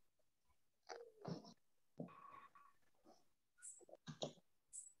you.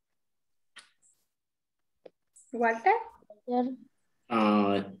 Walter?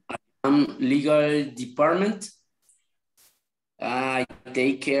 I'm legal department. I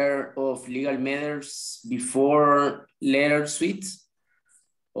take care of legal matters before letter suite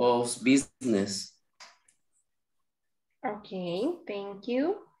of business. Okay, thank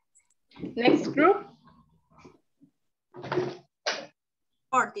you. Next group.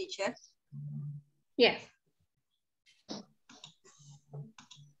 Or teacher. Yes.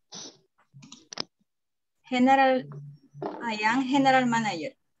 I am general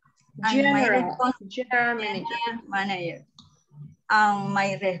manager. General manager. And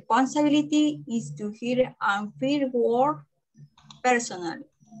my responsibility is to hear and fill work personally.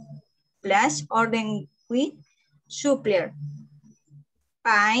 Place order with supplier.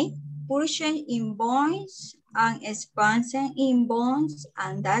 Pay, purchase invoice and expense invoice,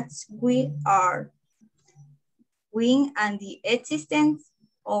 and that's we are. Win and the existence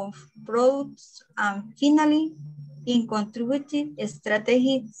of products, and finally, in contributive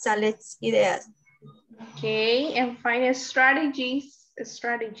strategy selects ideas. Okay, and final strategies.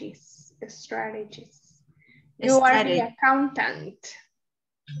 You are the Study. accountant.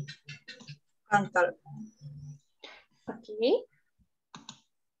 Accountant. Okay.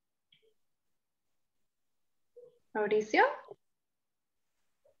 Mauricio?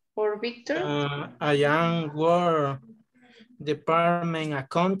 Or Victor? I am work department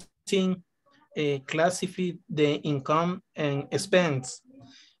accounting, classify the income and expense,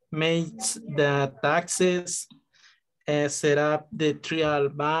 makes the taxes, set up the trial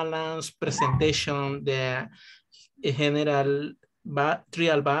balance, presentation, the general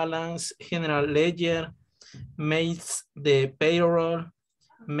trial balance, general ledger, makes the payroll,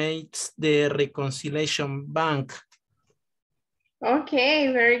 makes the reconciliation bank.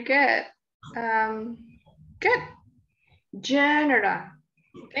 Okay, very good. Good. General.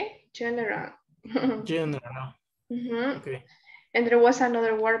 Okay, general. General. Okay. And there was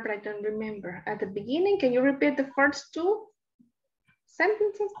another word, but I don't remember. At the beginning, can you repeat the first two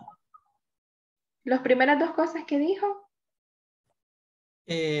sentences? Las primeras dos cosas que dijo.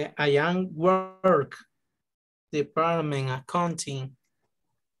 I am work department accounting.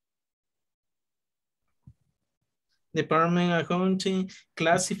 Department accounting,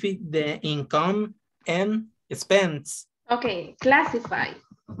 classify the income and expense. Okay, classify.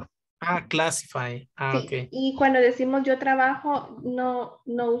 Classify. Sí, Okay. y cuando decimos yo trabajo, no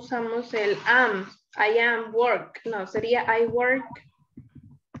usamos el am. I am work. No, sería I work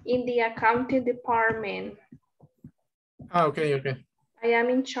in the accounting department. Okay, okay. I am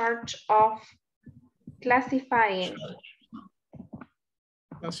in charge of classifying.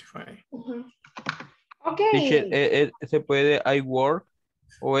 Classify. Okay. Teacher, ¿se puede I work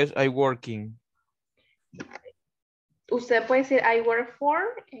o es I working? Usted puede decir I work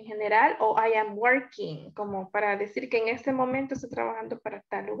for en general o I am working, como para decir que en este momento estoy trabajando para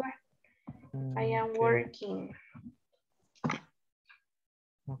tal lugar. I am working.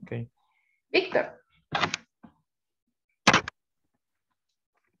 Okay. Víctor.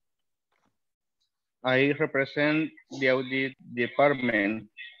 I represent the audit department,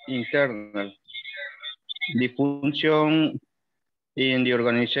 internal. The function in the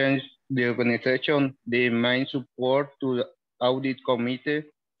organization, the main support to the audit committee,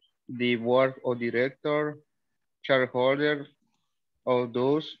 the board of director, shareholder, of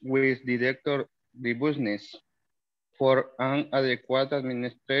those with director the business for an adequate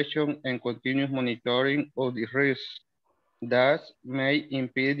administration and continuous monitoring of the risks that may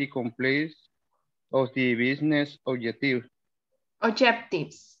impede the compliance of the business objective.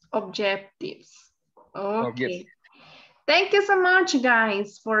 Objectives. Okay. Thank you so much,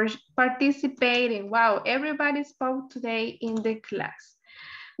 guys, for participating. Wow, everybody spoke today in the class.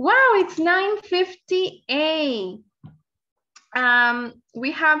 Wow, it's 9:58.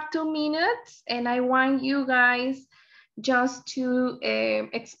 We have 2 minutes, and I want you guys just to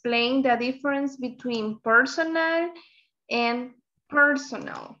explain the difference between personal and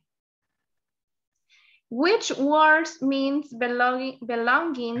personal. Which words means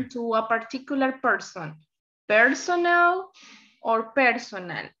belonging to a particular person? Personal or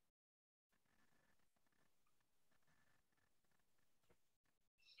personal?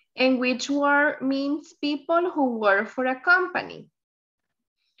 And which word means people who work for a company?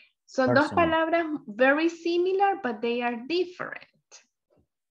 Son dos palabras very similar, but they are different.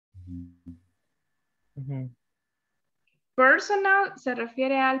 Personal se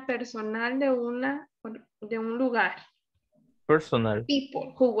refiere al personal de un lugar. Personal.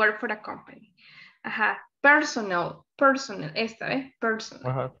 People who work for a company. Ajá. Personal. Esta vez,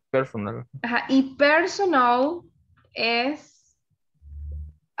 personal. Ajá, personal. Ajá. Y personal es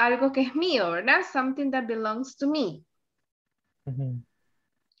algo que es mío, ¿verdad? Something that belongs to me.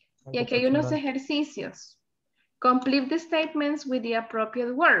 Y aquí hay unos ejercicios. Complete the statements with the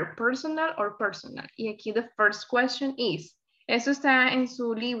appropriate word, personal or personal. Y aquí the first question is, eso está en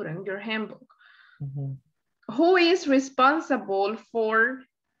su libro, en your handbook. Who is responsible for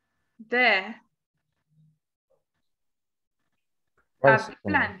the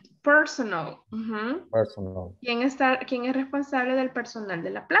plant? Personal. Personal. ¿Quién es responsable del personal de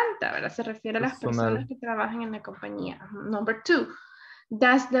la planta? ¿Verdad? Se refiere a las personas que trabajan en la compañía. Number 2.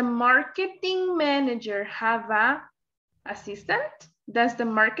 Does the marketing manager have a assistant? Does the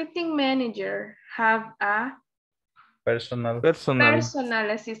marketing manager have a Personal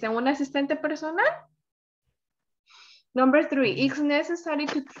assistant? ¿Un asistente personal? Number 3. It's necessary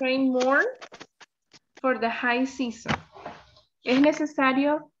to train more for the high season. ¿Es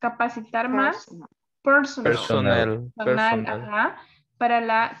necesario capacitar más? Personal. Ajá, para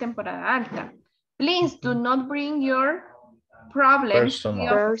la temporada alta. Please do not bring your problems.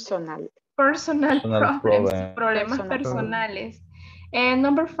 Personal problems personales. And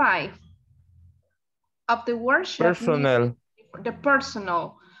number 5. of the workshop. Personnel.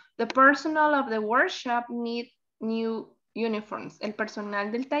 The personnel of the workshop need new uniforms. El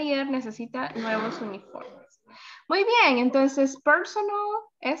personal del taller necesita nuevos uniformes. Muy bien, entonces personal,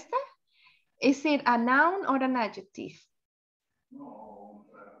 is it a noun or an adjective?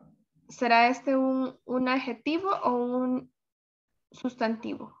 ¿Será este un adjetivo o un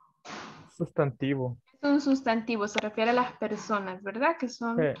sustantivo? Sustantivo. Es un sustantivo, se refiere a las personas, ¿verdad? Que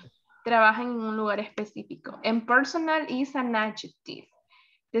son, Sí. trabajan en un lugar específico. And personal is an adjective.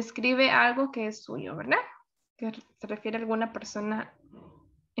 Describe algo que es suyo, ¿verdad? Que se refiere a alguna persona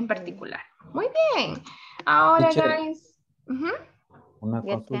en particular. Muy bien. Ahora, Teacher, guys. una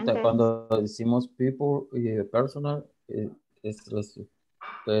consulta. Cuando decimos people y personal,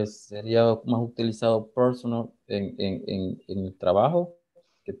 pues sería más utilizado personal en el trabajo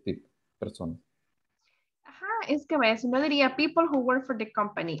que people, personas. Ajá, es que vaya, si no diría people who work for the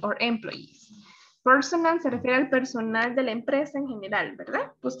company or employees. Personal se refiere al personal de la empresa en general,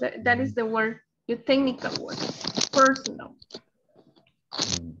 ¿verdad? Pues that is the word, the technical word. Personal.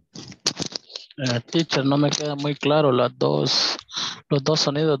 Teacher, no me queda muy claro los dos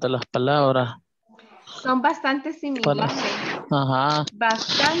sonidos de las palabras. Son bastante similares. Ajá.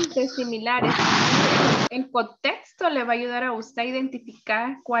 Bastante similares. El contexto le va a ayudar a usted a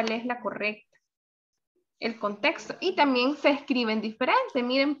identificar cuál es la correcta. El contexto. Y también se escriben diferente.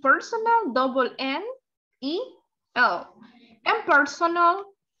 Miren, personal, double N, E, L. En personal,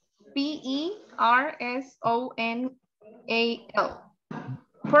 P-E-R-S-O-N-A-L.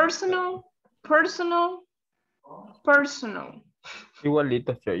 Personal, personal, personal.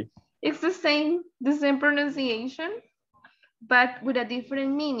 Igualito, Choy. It's the same pronunciation, but with a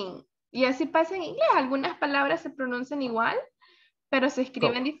different meaning. Y así pasa en inglés. Algunas palabras se pronuncian igual, pero se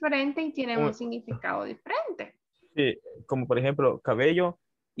escriben diferente y tienen un significado diferente. Sí, como por ejemplo, cabello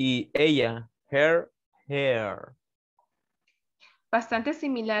y ella, hair, hair. Bastante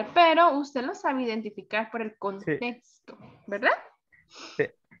similar, pero usted lo sabe identificar por el contexto, ¿verdad? Sí.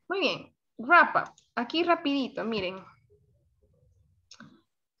 Muy bien. Wrap up. Aquí rapidito, miren.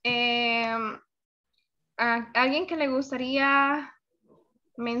 ¿A alguien que le gustaría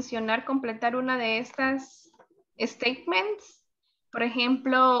mencionar, completar una de estas statements? Por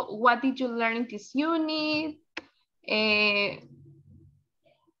ejemplo, what did you learn in this unit?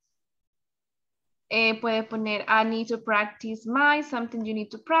 Puede poner, I need to practice my, something you need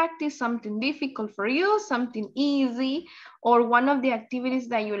to practice, something difficult for you, something easy, or one of the activities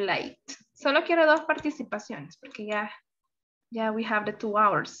that you liked. Solo quiero 2 participaciones, porque ya we have the 2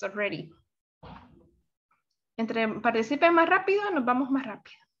 hours already. Entre participen más rápido, nos vamos más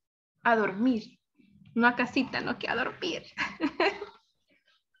rápido. A dormir. No a casita, no que a dormir.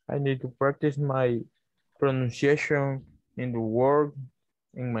 I need to practice my pronunciation in the work,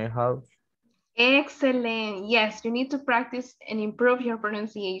 in my house. Excellent. Yes, you need to practice and improve your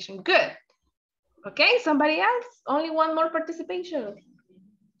pronunciation. Good. Okay, somebody else? Only one more participation.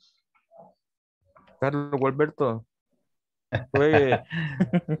 Carlos Gualberto.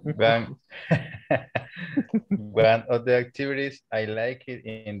 One of the activities I liked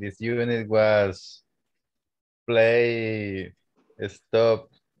in this unit was play stop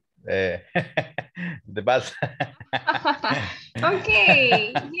the bus.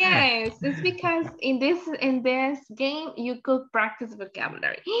 Okay, yes, it's because in this game you could practice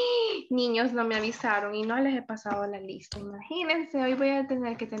vocabulary. Niños, no me avisaron y no les he pasado la lista. Imagínense, hoy voy a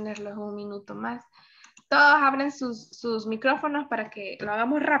tener que tenerlos un minuto más. Todos abren sus micrófonos para que lo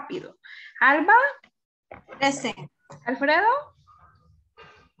hagamos rápido. Alba. Presente. Alfredo.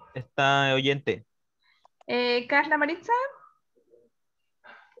 Está oyente. Carla Maritza.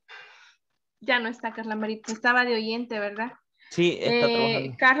 Ya no está Carla Maritza, estaba de oyente, ¿verdad? Sí, está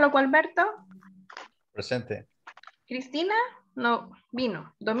trabajando. Carlos Gualberto. Presente. Cristina, no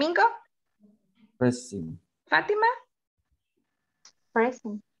vino. Domingo. Present. Fátima.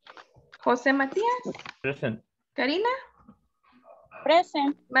 Present. José Matías. Present. Karina.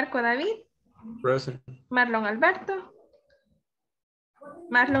 Present. Marco David. Present. Marlon Alberto.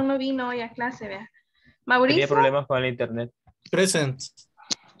 Marlon no vino hoy a clase, vea. Mauricio. Tenía problemas con el internet. Present.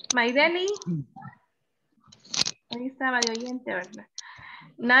 Maideli. Ahí estaba de oyente, ¿verdad?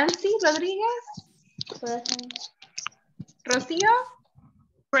 Nancy Rodríguez. Present. Rocío.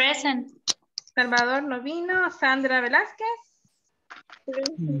 Present. Salvador no vino. Sandra Velázquez.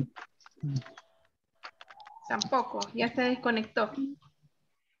 Tampoco, ya se desconectó.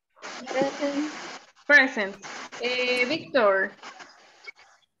 Present. Víctor.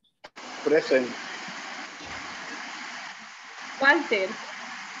 Present. Walter.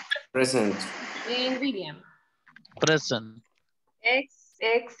 Present. William. Present.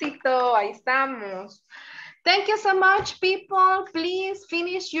 Éxito, ahí estamos. Thank you so much, people. Please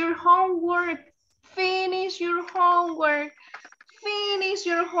finish your homework. Finish your homework. Finish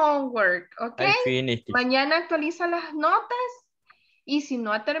your homework, ¿ok? I finished it. Mañana actualiza las notas y si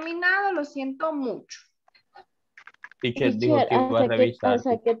no ha terminado, lo siento mucho. Teacher dijo que iba a revisar.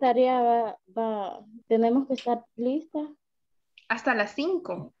 ¿Hasta qué tarea tenemos que estar listas? Hasta las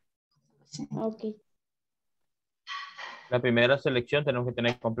 5. Ok. La primera selección tenemos que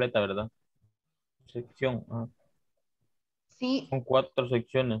tener completa, ¿verdad? Sección. Sí. Son 4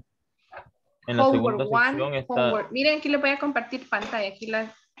 secciones. En la Homework segunda 1, sección está... homework. Miren, aquí les voy a compartir pantalla. Aquí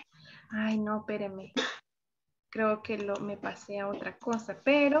las... Ay, no, espérenme. Creo que me pasé a otra cosa,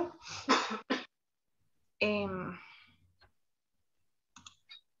 pero...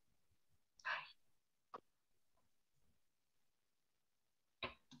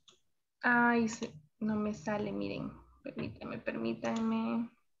 Ay, no me sale, miren. Permítanme.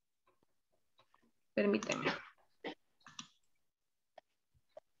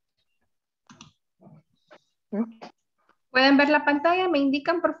 ¿Pueden ver la pantalla? ¿Me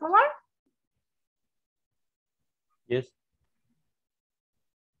indican, por favor? Yes.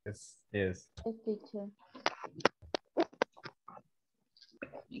 Yes.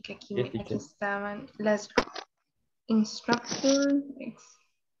 Y que aquí estaban las instructors.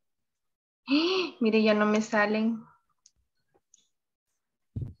 Mire, ya no me salen.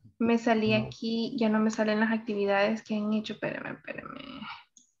 Me salí aquí, ya no me salen las actividades que han hecho. Espérame.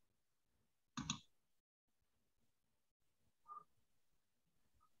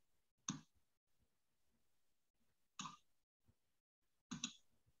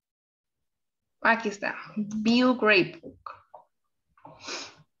 Aquí está. View Gradebook.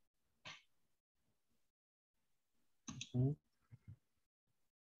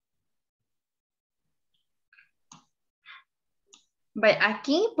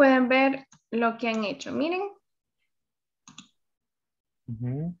 Aquí pueden ver lo que han hecho. Miren.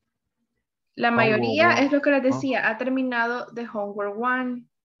 La mayoría es lo que les decía. Ha terminado de Homework 1.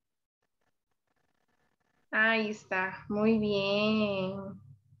 Ahí está. Muy bien.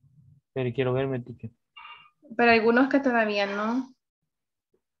 Pero quiero verme, teacher. Pero algunos que todavía no.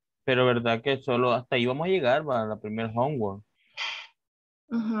 Pero verdad que solo hasta ahí vamos a llegar para la primera homework.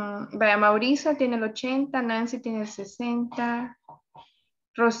 Vaya, Mauricio tiene el 80, Nancy tiene el 60,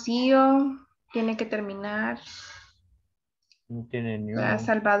 Rocío tiene que terminar. No tiene ni uno.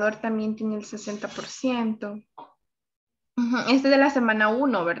 Salvador también tiene el 60%. Este es de la semana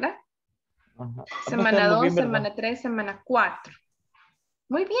 1, ¿verdad? Ajá. Semana 2, semana 3, semana 4.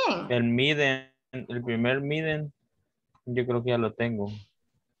 Muy bien. El primer midden, yo creo que ya lo tengo.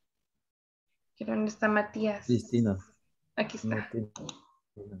 ¿Dónde está Matías? Cristina. Aquí está.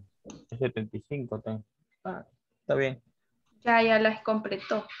 75 tengo. Está bien. Ya las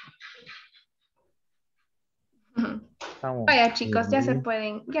completó. Vamos. Vaya, chicos, ya se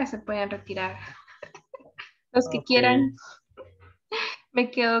pueden retirar. Los que quieran. Me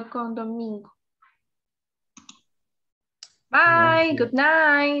quedo con Domingo. Bye. Good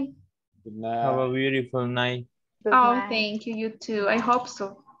night. Good night. Have a beautiful night. Good Oh, night. thank you. You too. I hope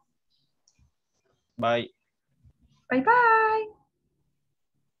so. Bye. Bye.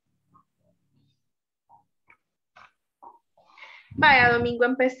 Vaya, Domingo,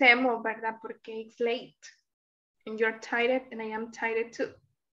 empecemos, ¿verdad? Porque it's late. And you're tired and I am tired too.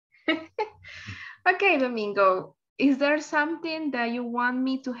 Okay, Domingo. Is there something that you want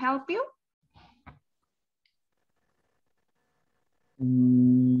me to help you?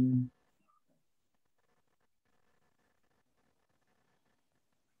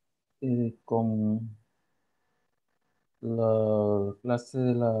 Con la clase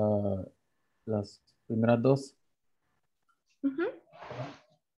de las primeras 2.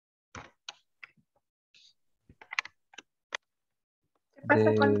 ¿Qué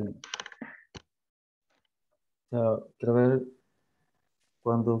pasa con...? Quiero ver,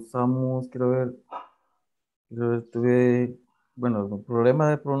 cuando usamos, tuve, bueno, problema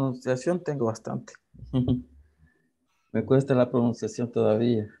de pronunciación tengo bastante. Me cuesta la pronunciación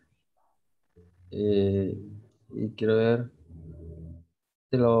todavía. Y quiero ver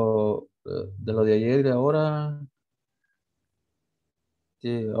de lo de ayer y de ahora.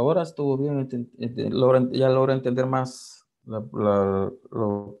 Ahora estuvo bien, ya logro entender más lo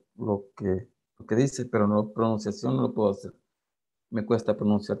que dice, pero no pronunciación no lo puedo hacer. Me cuesta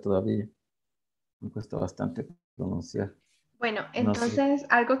pronunciar todavía. Me cuesta bastante pronunciar. Bueno, entonces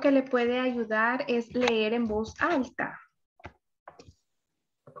algo que le puede ayudar es leer en voz alta.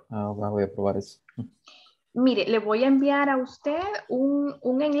 Voy a probar eso. Mire, le voy a enviar a usted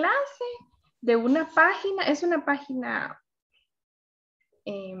un enlace de una página. Es una página,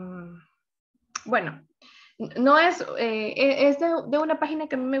 bueno, no es, es de una página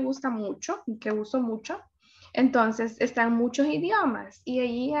que a mí me gusta mucho y que uso mucho. Entonces están muchos idiomas y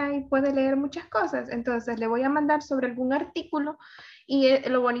allí ahí puede leer muchas cosas. Entonces le voy a mandar sobre algún artículo y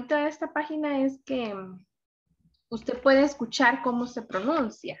lo bonito de esta página es que usted puede escuchar cómo se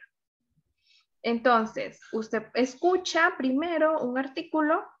pronuncia. Entonces usted escucha primero un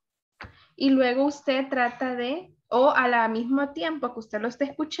artículo y luego usted trata de, o a la mismo tiempo que usted lo esté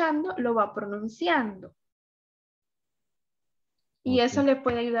escuchando, lo va pronunciando. Y eso le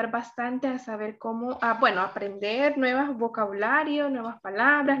puede ayudar bastante a saber cómo, bueno, aprender nuevos vocabularios, nuevas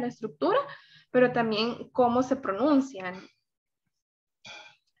palabras, la estructura, pero también cómo se pronuncian.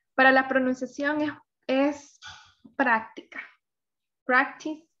 Para la pronunciación es práctica.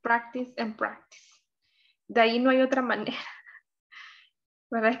 Practice, practice, and practice. De ahí no hay otra manera.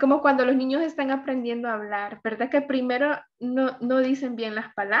 ¿Verdad? Es como cuando los niños están aprendiendo a hablar, ¿verdad? Que primero no dicen bien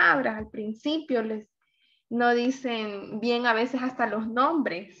las palabras, al principio no dicen bien a veces hasta los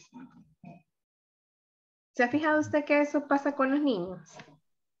nombres. ¿Se ha fijado usted que eso pasa con los niños?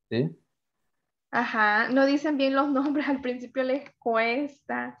 Sí. Ajá, no dicen bien los nombres, al principio les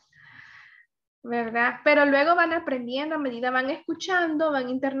cuesta, ¿verdad? Pero luego van aprendiendo a medida van escuchando, van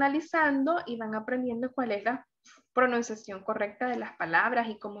internalizando y van aprendiendo cuál es la pronunciación correcta de las palabras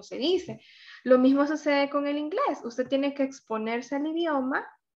y cómo se dice. Lo mismo sucede con el inglés. Usted tiene que exponerse al idioma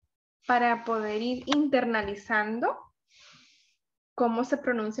para poder ir internalizando cómo se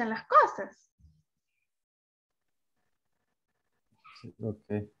pronuncian las cosas. Sí,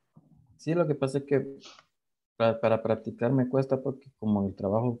 ok. Sí, lo que pasa es que para practicar me cuesta porque como el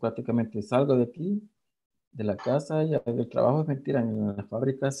trabajo prácticamente salgo de aquí, de la casa, y el trabajo es mentira, en las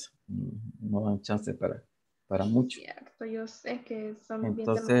fábricas no dan chance para mucho. Cierto, yo sé que son bien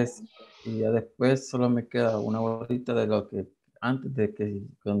Entonces, demandantes. y ya después solo me queda una horita de lo que antes de que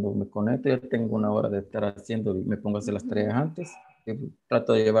cuando me conecte ya tengo una hora de estar haciendo y me pongo a hacer las tareas antes, que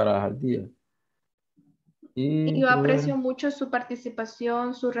trato de llevarlas al día. Y Y yo bueno, aprecio mucho su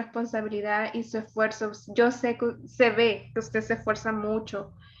participación, su responsabilidad y su esfuerzo. Yo sé que se ve que usted se esfuerza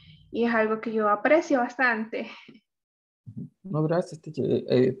mucho y es algo que yo aprecio bastante. no, gracias, teacher.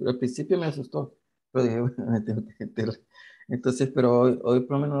 Al principio me asustó, pero dije, bueno, me tengo que meter. Entonces, pero hoy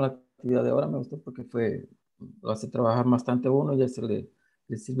por lo menos la actividad de ahora me gustó porque lo hace trabajar bastante a uno y ya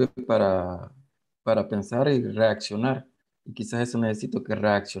le sirve para pensar y reaccionar. Y quizás eso necesito que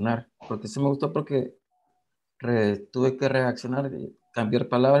reaccionar, porque eso me gustó porque tuve que reaccionar, cambiar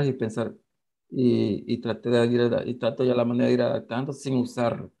palabras y pensar, y traté de y trato ya la manera de ir adaptando sin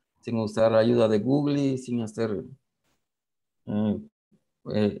usar ayuda de Google y sin hacer...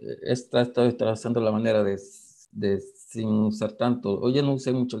 estoy trazando la manera de sin usar tanto. Oye, no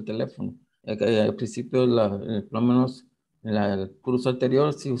usé mucho el teléfono. Al principio, por lo menos en el curso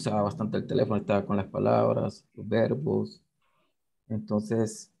anterior, sí usaba bastante el teléfono, estaba con las palabras, los verbos.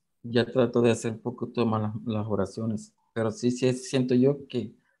 Entonces, ya trato de hacer un poco más las oraciones. Pero sí, sí siento yo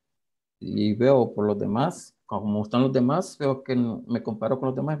que, y veo por los demás, como están los demás, veo que me comparo con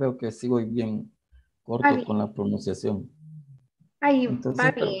los demás, veo que sigo bien Va corto con bien, la pronunciación. ahí va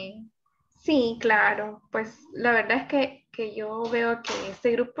Entonces, pero bien. Sí, claro, pues la verdad es que yo veo que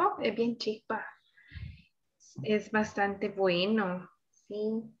este grupo es bien chispa, es bastante bueno,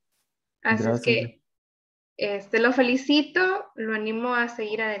 sí. Así es gracias. que lo felicito, lo animo a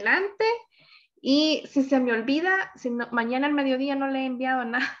seguir adelante y si se me olvida, si mañana al mediodía no le he enviado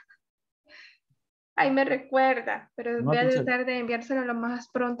nada, ahí me recuerda, pero No, voy a teacher, tratar de enviárselo lo más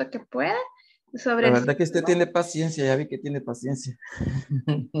pronto que pueda sobre la el verdad que usted sismo. tiene paciencia, ya vi que tiene paciencia.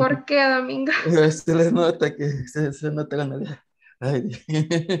 ¿Por qué, Domingo? Se les nota que se nota la nalga. Ay,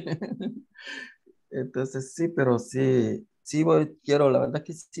 entonces sí, pero sí, sí la verdad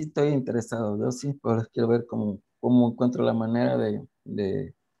que sí estoy interesado. Yo sí, pues quiero ver cómo encuentro la manera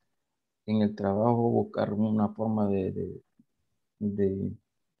de en el trabajo buscar una forma de, de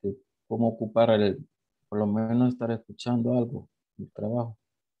cómo ocupar por lo menos estar escuchando algo del trabajo.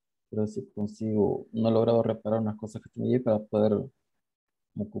 Pero si consigo, no he logrado reparar unas cosas que tenía ahí para poder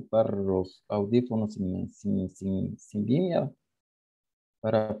ocupar los audífonos sin línea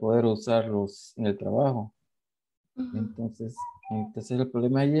para poder usarlos en el trabajo. Ujú. Entonces el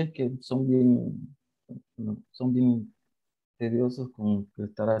problema ahí es que son bien tediosos con que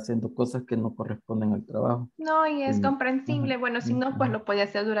estar haciendo cosas que no corresponden al trabajo. No, y es Ajá, comprensible. Bueno, si no, pues ujú, lo puede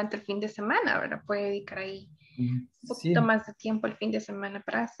hacer durante el fin de semana, ¿verdad? Puede dedicar ahí ujú. un poquito Sí, más de tiempo el fin de semana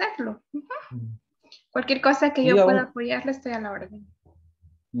para hacerlo. Ujú. ujú. Cualquier cosa que Sí, yo pueda aún. apoyarle, estoy a la orden.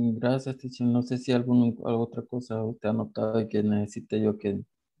 Gracias, teacher. No sé si alguna otra cosa usted ha notado y que necesite yo que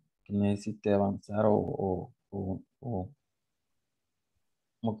necesite avanzar o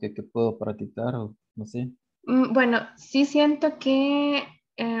que puedo practicar o no sé. Bueno, sí siento que,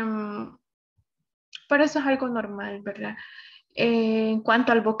 pero eso es algo normal, ¿verdad? En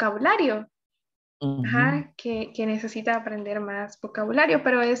cuanto al vocabulario, ajá, que necesita aprender más vocabulario,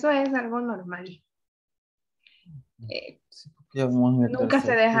 pero eso es algo normal. Ya vamos en el Nunca se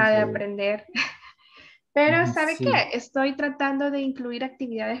tercer deja de curso. aprender. Pero ¿sabe Sí. qué? Estoy tratando de incluir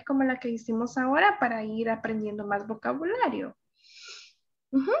actividades como la que hicimos ahora para ir aprendiendo más vocabulario.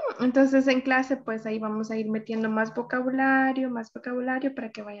 Entonces en clase pues ahí vamos a ir metiendo más vocabulario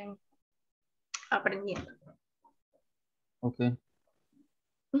para que vayan aprendiendo. Ok.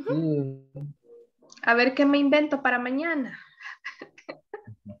 Sí. A ver qué me invento para mañana.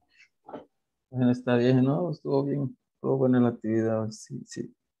 Bueno, está bien, ¿no? Estuvo bien, estuvo buena la actividad, sí,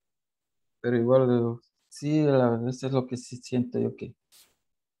 sí. Pero igual, sí, a veces es lo que sí siento yo que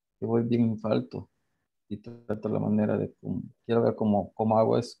voy bien falto y trato la manera de, quiero ver cómo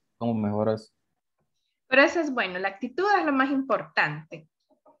hago eso, cómo mejoro eso. Pero eso es bueno, la actitud es lo más importante.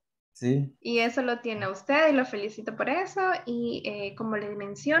 Sí. Y eso lo tiene usted y lo felicito por eso. Y como les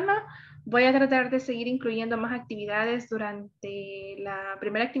menciono, voy a tratar de seguir incluyendo más actividades durante la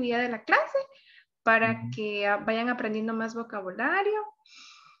primera actividad de la clase para que vayan aprendiendo más vocabulario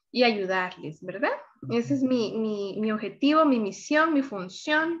y ayudarles, ¿verdad? Ese es mi objetivo, mi misión, mi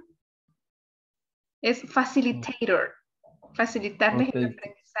función. Es facilitator, facilitarles el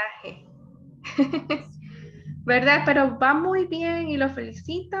aprendizaje. ¿Verdad? Pero va muy bien y lo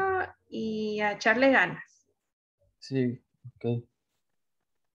felicito y a echarle ganas. Sí, ok.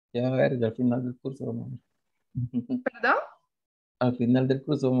 Ya a ver, y al final del curso vamos a ver. ¿Perdón? Al final del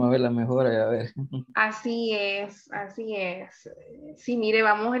curso vamos a ver la mejora y a ver. Así es, así es. Sí, mire,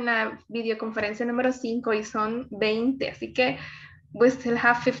 vamos en la videoconferencia número 5 y son 20, así que we still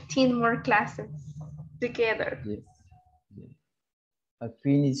have 15 more classes together. Yes. I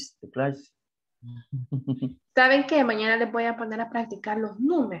finished the class. ¿Saben qué? Mañana les voy a poner a practicar los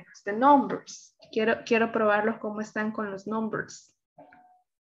números, the numbers. Quiero probarlos cómo están con los numbers.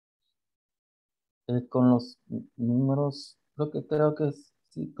 Con los números, creo que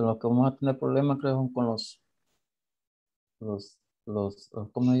sí, con los que vamos a tener problemas, creo, son con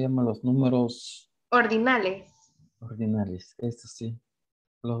 ¿cómo se llaman? Los números ordinales. Ordinales, eso sí.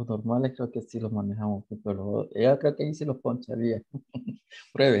 Los normales creo que sí los manejamos, pero ella creo que ahí sí los poncharía.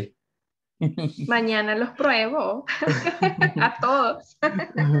 Pruebe. Mañana los pruebo a todos.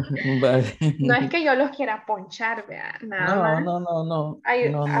 Vale. No es que yo los quiera ponchar, vea, nada más. A No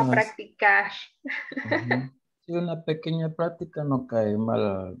es. practicar. Sí, una pequeña práctica no cae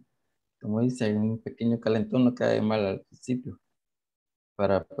mal, como dice, un pequeño calentón no cae mal al principio.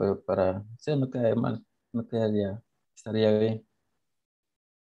 Sí, no cae mal, no quedaría, estaría bien.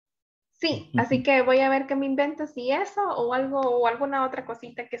 Sí, así que voy a ver qué me invento, si eso o algo o alguna otra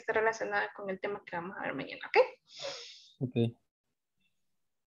cosita que esté relacionada con el tema que vamos a ver mañana, ¿ok? Ok.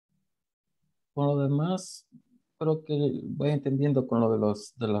 Con lo demás, creo que voy entendiendo con lo de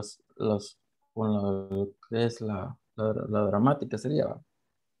con lo que es la gramática sería.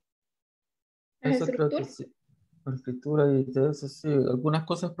 ¿La Eso creo que estructura? sí. La escritura y de eso sí. Algunas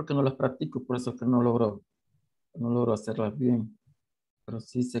cosas porque no las practico, por eso que no logro hacerlas bien. Pero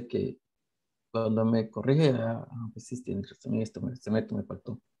sí sé que cuando me corrige, pues sí, tiene razón, esto me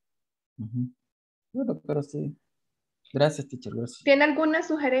faltó. Bueno, pero sí. Gracias, teacher, gracias. ¿Tiene alguna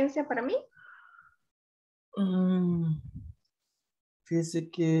sugerencia para mí? Fíjese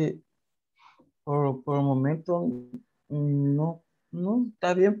que por el momento no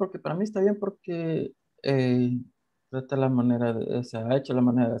está bien, porque para mí está bien porque trata la manera o sea, ha hecho la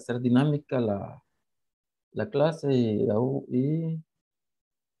manera de hacer dinámica la clase y a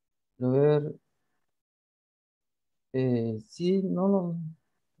ver, sí,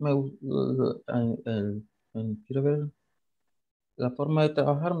 me, gu- quiero ver la forma de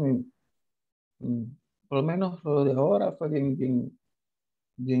trabajar, mm, por lo menos lo de ahora fue bien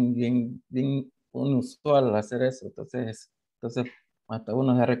inusual hacer eso. Entonces, hasta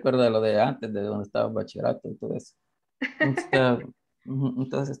uno se recuerda de lo de antes, de donde estaba el bachillerato y todo eso.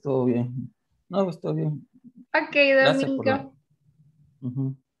 Entonces estuvo bien. No, estuvo bien. Ok, Gracias por Domingo.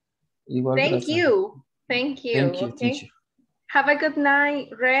 Igual, Thank gracias. you. Thank you. Thank you, Okay. teacher. Have a good night.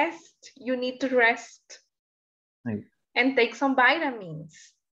 Rest. You need to rest. Ay, And take some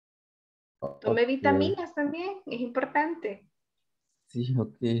vitamins. Tome ok. vitaminas también. Es importante. Sí,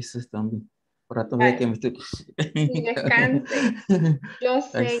 ok, eso está bien. Por rato ve Ay, que me estoy... y descanse. Yo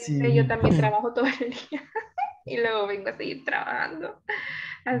sé, yo Así. también trabajo todo el día y luego vengo a seguir trabajando.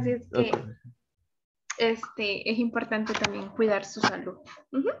 Así es que Ok. es importante también cuidar su salud.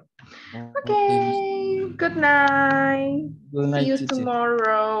 Ok. Okay, good night. Good See night, you teacher.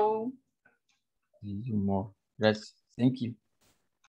 tomorrow. You more. Gracias. Thank you.